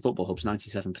on Fantasy Football Hub's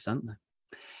 97% there.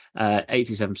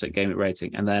 87% game at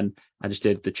rating. And then I just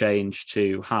did the change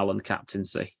to Haaland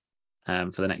captaincy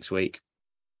for the next week.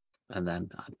 And then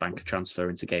I'd bank a transfer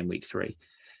into game week 3.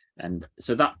 And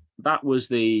so that's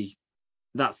the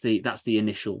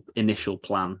initial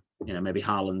plan. Maybe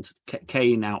Haaland,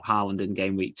 Kane out Haaland in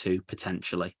game week 2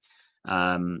 potentially,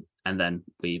 and then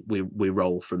we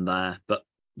roll from there. But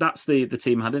that's the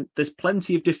team I had. There's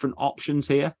plenty of different options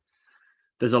here.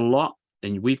 There's a lot,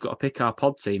 and we've got to pick our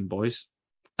pod team, boys.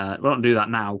 We won't do that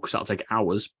now because that'll take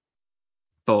hours.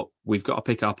 But we've got to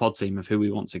pick our pod team of who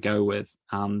we want to go with.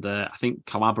 And I think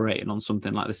collaborating on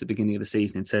something like this at the beginning of the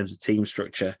season in terms of team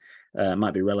structure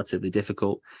might be relatively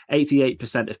difficult.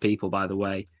 88% of people, by the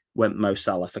way, went Mo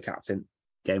Salah for captain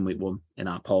game week 1 in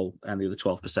our poll, and the other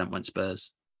 12% went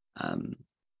Spurs. I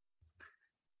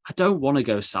don't want to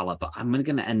go Salah, but I'm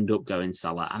going to end up going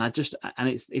Salah. And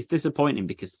it's disappointing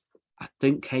because I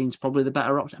think Kane's probably the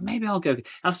better option. Maybe I'll go.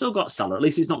 I've still got Salah. At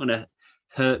least he's not going to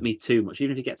hurt me too much.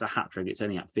 Even if he gets a hat trick, it's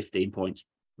only at 15 points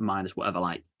minus whatever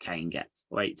like Kane gets,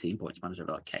 or 18 points minus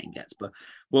whatever like Kane gets. But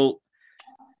we'll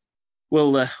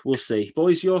see,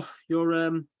 boys. Your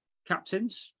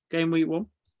captains game week 1.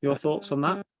 Your thoughts on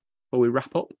that before we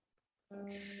wrap up?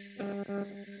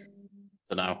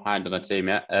 Don't know. I haven't done a team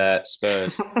yet.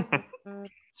 Spurs.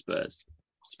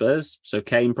 Spurs. So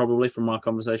Kane probably from our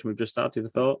conversation we've just had. Do you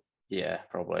thought? Yeah,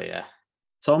 probably. Yeah.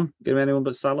 Tom, give me anyone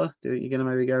but Salah. Do you think you're going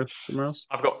to maybe go somewhere else?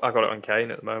 I've got it on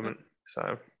Kane at the moment.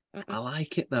 So I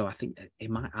like it though. I think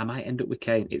I might end up with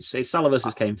Kane. It's Salah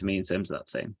versus Kane for me in terms of that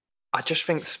team. I just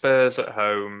think Spurs at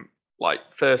home, like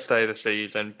first day of the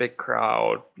season, big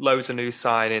crowd, loads of new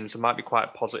signings. There might be quite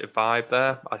a positive vibe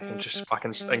there.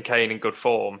 And Kane in good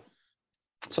form.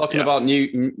 Talking about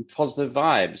new positive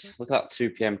vibes, look at that 2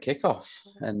 p.m. kickoff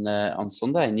and on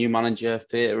Sunday, new manager,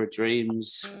 theatre of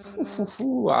dreams.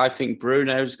 I think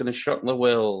Bruno's going to shock the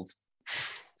world.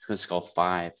 He's going to score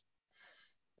 5.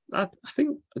 I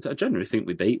generally think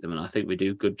we beat them, and I think we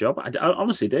do a good job. I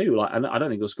honestly do. Like, I don't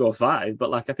think we'll score 5, but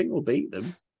like I think we'll beat them.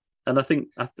 And I think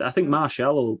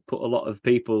Martial will put a lot of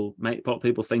people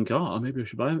think, oh, maybe we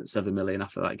should buy him at 7 million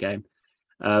after that game.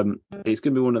 It's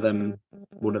going to be one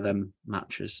of them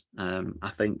matches.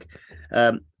 I think.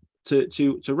 To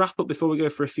wrap up before we go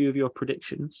for a few of your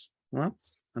predictions, right,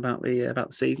 about the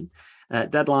season.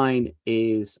 Deadline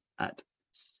is at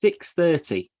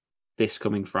 6:30 this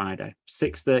coming Friday.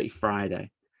 6:30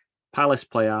 Friday. Palace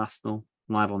play Arsenal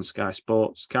live on Sky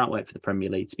Sports. Can't wait for the Premier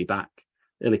League to be back.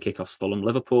 Early kickoffs Fulham,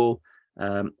 Liverpool.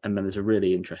 And then there's a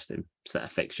really interesting set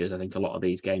of fixtures. I think a lot of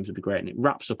these games will be great. And it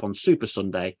wraps up on Super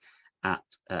Sunday at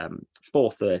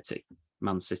 4:30.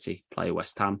 Man City play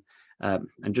West Ham.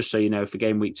 And just so you know, for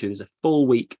game week 2, there's a full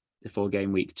week before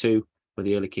game week 2, where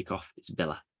the early kickoff is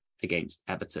Villa against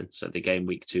Everton. So the game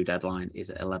week 2 deadline is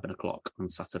at 11 o'clock on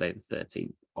Saturday, the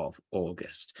 13th of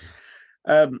August.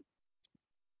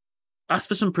 As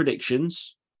for some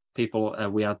predictions, people,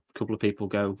 we had a couple of people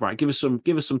go, right, give us some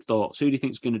thoughts. Who do you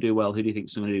think is going to do well? Who do you think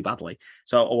is going to do badly?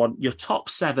 So I want your top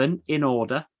 7 in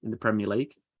order in the Premier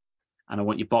League, and I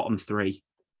want your bottom 3.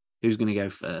 Who's going to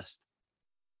go first?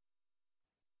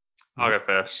 I'll go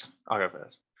first. Go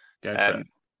for it.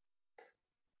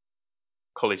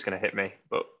 Cully's going to hit me,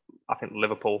 but I think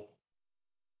Liverpool,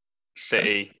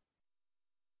 City,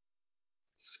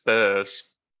 Spurs,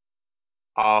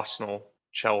 Arsenal,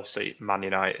 Chelsea, Man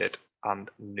United, and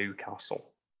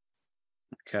Newcastle.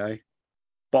 Okay.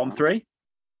 Bottom 3?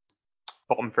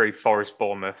 Bottom 3, Forest,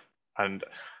 Bournemouth. And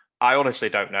I honestly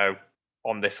don't know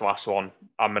on this last one.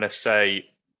 I'm going to say,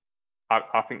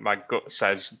 I think my gut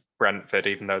says Brentford,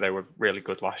 even though they were really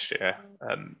good last year.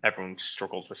 Everyone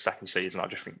struggles with second season. I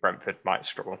just think Brentford might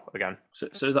struggle again. So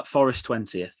is that Forest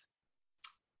 20th?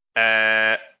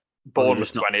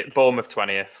 Bournemouth 20th. Bournemouth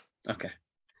 20th. Okay.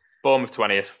 Bournemouth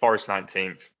 20th, Forest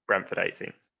 19th, Brentford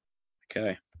 18th.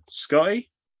 Okay. Scotty?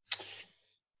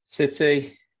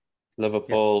 City,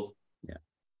 Liverpool, yeah.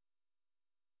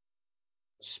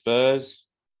 Spurs,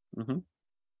 mm-hmm.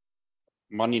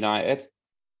 Man United,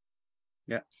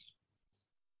 yeah.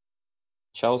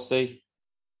 Chelsea,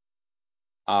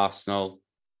 Arsenal,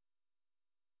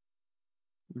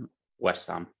 West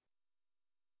Ham.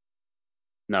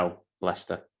 No,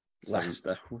 Leicester.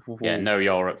 Leicester. Yeah, no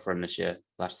Europe for him this year.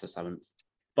 Leicester 7th.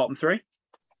 Bottom 3?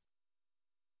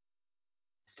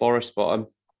 Forest bottom.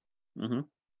 Mm-hmm.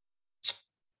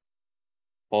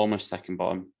 Bournemouth second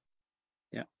bottom.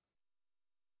 Yeah.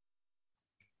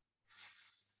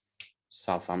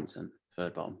 Southampton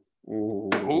third bottom. Ooh.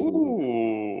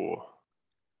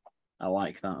 I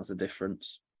like that as a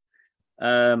difference.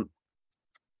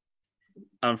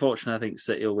 Unfortunately, I think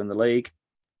City will win the league,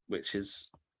 which is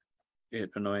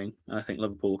annoying. I think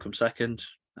Liverpool will come second.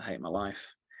 I hate my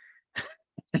life.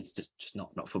 It's just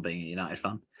not for being a United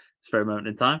fan. It's for a moment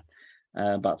in time.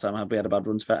 Bad time we had a bad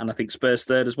run to it. And I think Spurs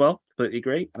third as well. Completely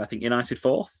agree. And I think United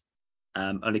fourth.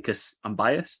 Only because I'm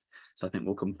biased. So I think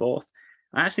we'll come fourth.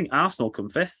 I actually think Arsenal will come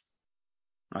fifth.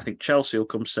 I think Chelsea will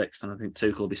come sixth. And I think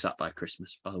Tuchel will be sat by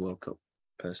Christmas by the World Cup,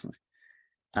 personally.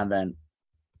 And then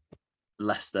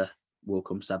Leicester will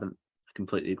come seventh. I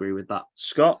completely agree with that.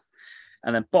 Scott.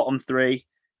 And then bottom 3,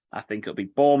 I think it'll be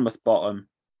Bournemouth bottom.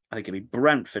 I think it'll be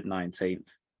Brentford 19th.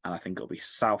 And I think it'll be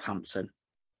Southampton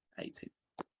 18th.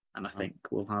 And I think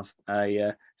we'll have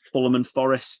a Fulham and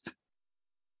Forest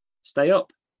stay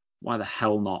up. Why the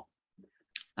hell not?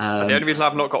 And the only reason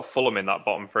I've not got Fulham in that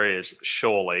bottom 3 is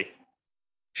surely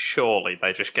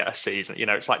they just get a season. You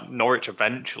know, it's like Norwich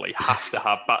eventually have to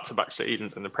have back-to-back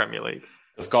seasons in the Premier League.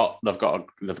 They've got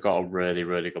a really,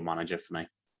 really good manager for me.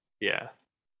 Yeah.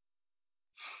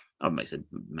 Oh, makes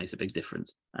a big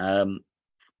difference.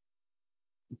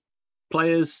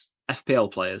 Players,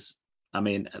 FPL players. I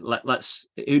mean, let's.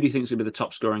 Who do you think is going to be the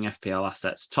top scoring FPL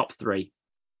assets? Top 3.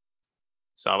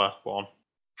 Salah 1.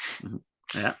 Mm-hmm.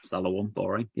 Yeah, Salah 1.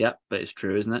 Boring. Yeah, but it's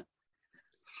true, isn't it?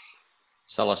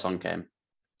 Salah, Son, Kane.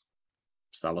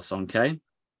 Salah, Son, Kane.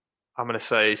 I'm going to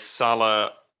say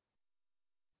Salah,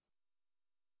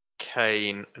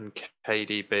 Kane, and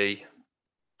KDB.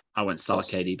 I went Salah,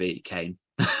 KDB, Kane.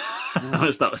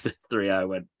 that was a 3-0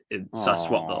 when so I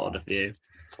swapped the order for you.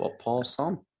 What Paul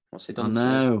Son? What's he done?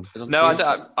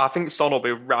 I think Son will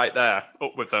be right there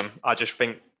up with them. I just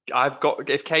think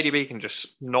if KDB can just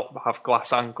not have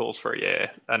glass ankles for a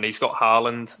year, and he's got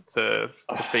Haaland to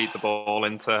feed the ball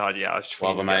into, I just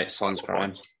think mate, Son's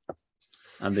crying.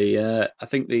 And I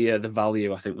think the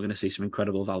value. I think we're going to see some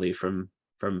incredible value from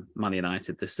Man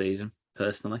United this season.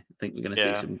 Personally, I think we're going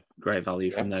to see some great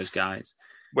value from those guys.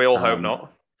 We all hope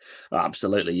not.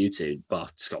 Absolutely, you two,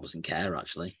 but Scott doesn't care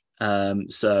actually.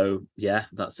 So yeah,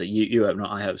 that's it. You hope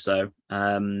not, I hope so.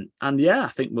 And yeah, I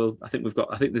think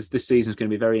this season is going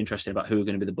to be very interesting about who are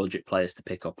going to be the budget players to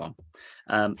pick up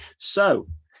on. So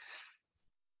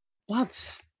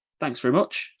lads, thanks very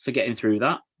much for getting through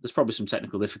that. There's probably some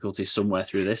technical difficulties somewhere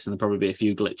through this, and there'll probably be a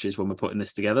few glitches when we're putting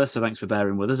this together. So thanks for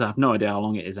bearing with us. I have no idea how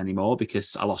long it is anymore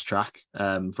because I lost track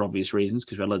for obvious reasons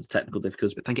because we had loads of technical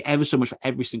difficulties. But thank you ever so much for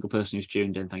every single person who's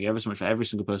tuned in. Thank you ever so much for every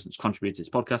single person that's contributed to this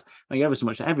podcast. Thank you ever so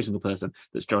much for every single person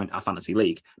that's joined our fantasy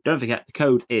league. Don't forget, the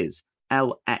code is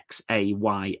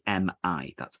LXAYMI.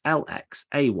 That's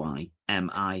LXAYMI.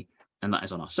 And that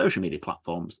is on our social media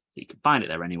platforms. So you can find it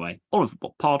there anyway. All in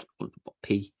Football Pod, All in Football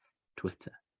P,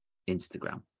 Twitter,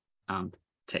 Instagram, and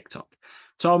TikTok.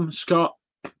 Tom, Scott,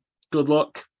 good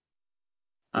luck.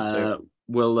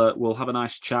 We'll have a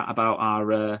nice chat about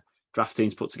our draft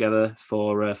teams put together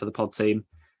for the pod team.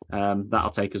 That'll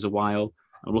take us a while.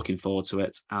 I'm looking forward to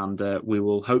it, and we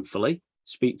will hopefully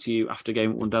speak to you after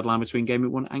Game Week 1 deadline between Game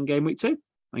Week 1 and Game Week 2.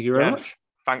 Thank you very much.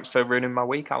 Thanks for ruining my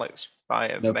week, Alex,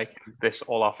 by making this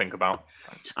all I think about.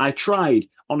 Thanks. I tried,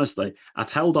 honestly.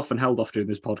 I've held off doing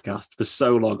this podcast for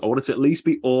so long. I wanted to at least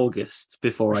be August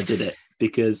before I did it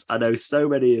because I know so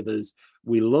many of us,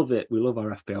 we love it. We love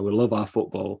our FPL. We love our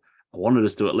football. I wanted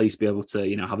us to at least be able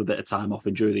to, have a bit of time off,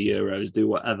 enjoy the Euros, do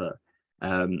whatever.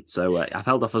 So I've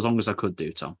held off as long as I could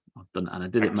do, Tom. I've done, and I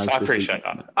did it mostly. I appreciate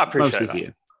that. I appreciate that.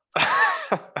 You.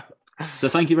 So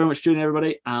thank you very much for tuning in,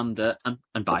 everybody, and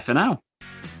bye for now.